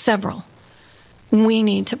 several. We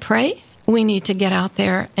need to pray. We need to get out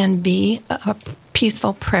there and be a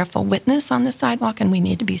peaceful, prayerful witness on the sidewalk, and we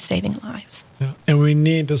need to be saving lives. Yeah. And we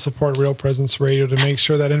need to support Real Presence Radio to make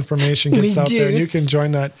sure that information gets out there. And you can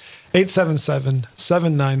join that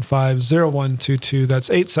 877-795-0122. That's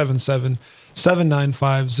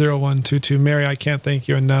 795-0122. Mary, I can't thank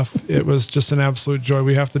you enough. It was just an absolute joy.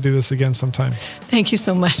 We have to do this again sometime. Thank you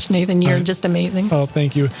so much, Nathan. You're just amazing. Oh,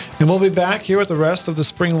 thank you. And we'll be back here with the rest of the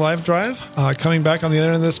Spring Live Drive. Coming back on the other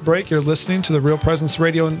end of this break, you're listening to the Real Presence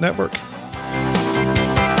Radio Network.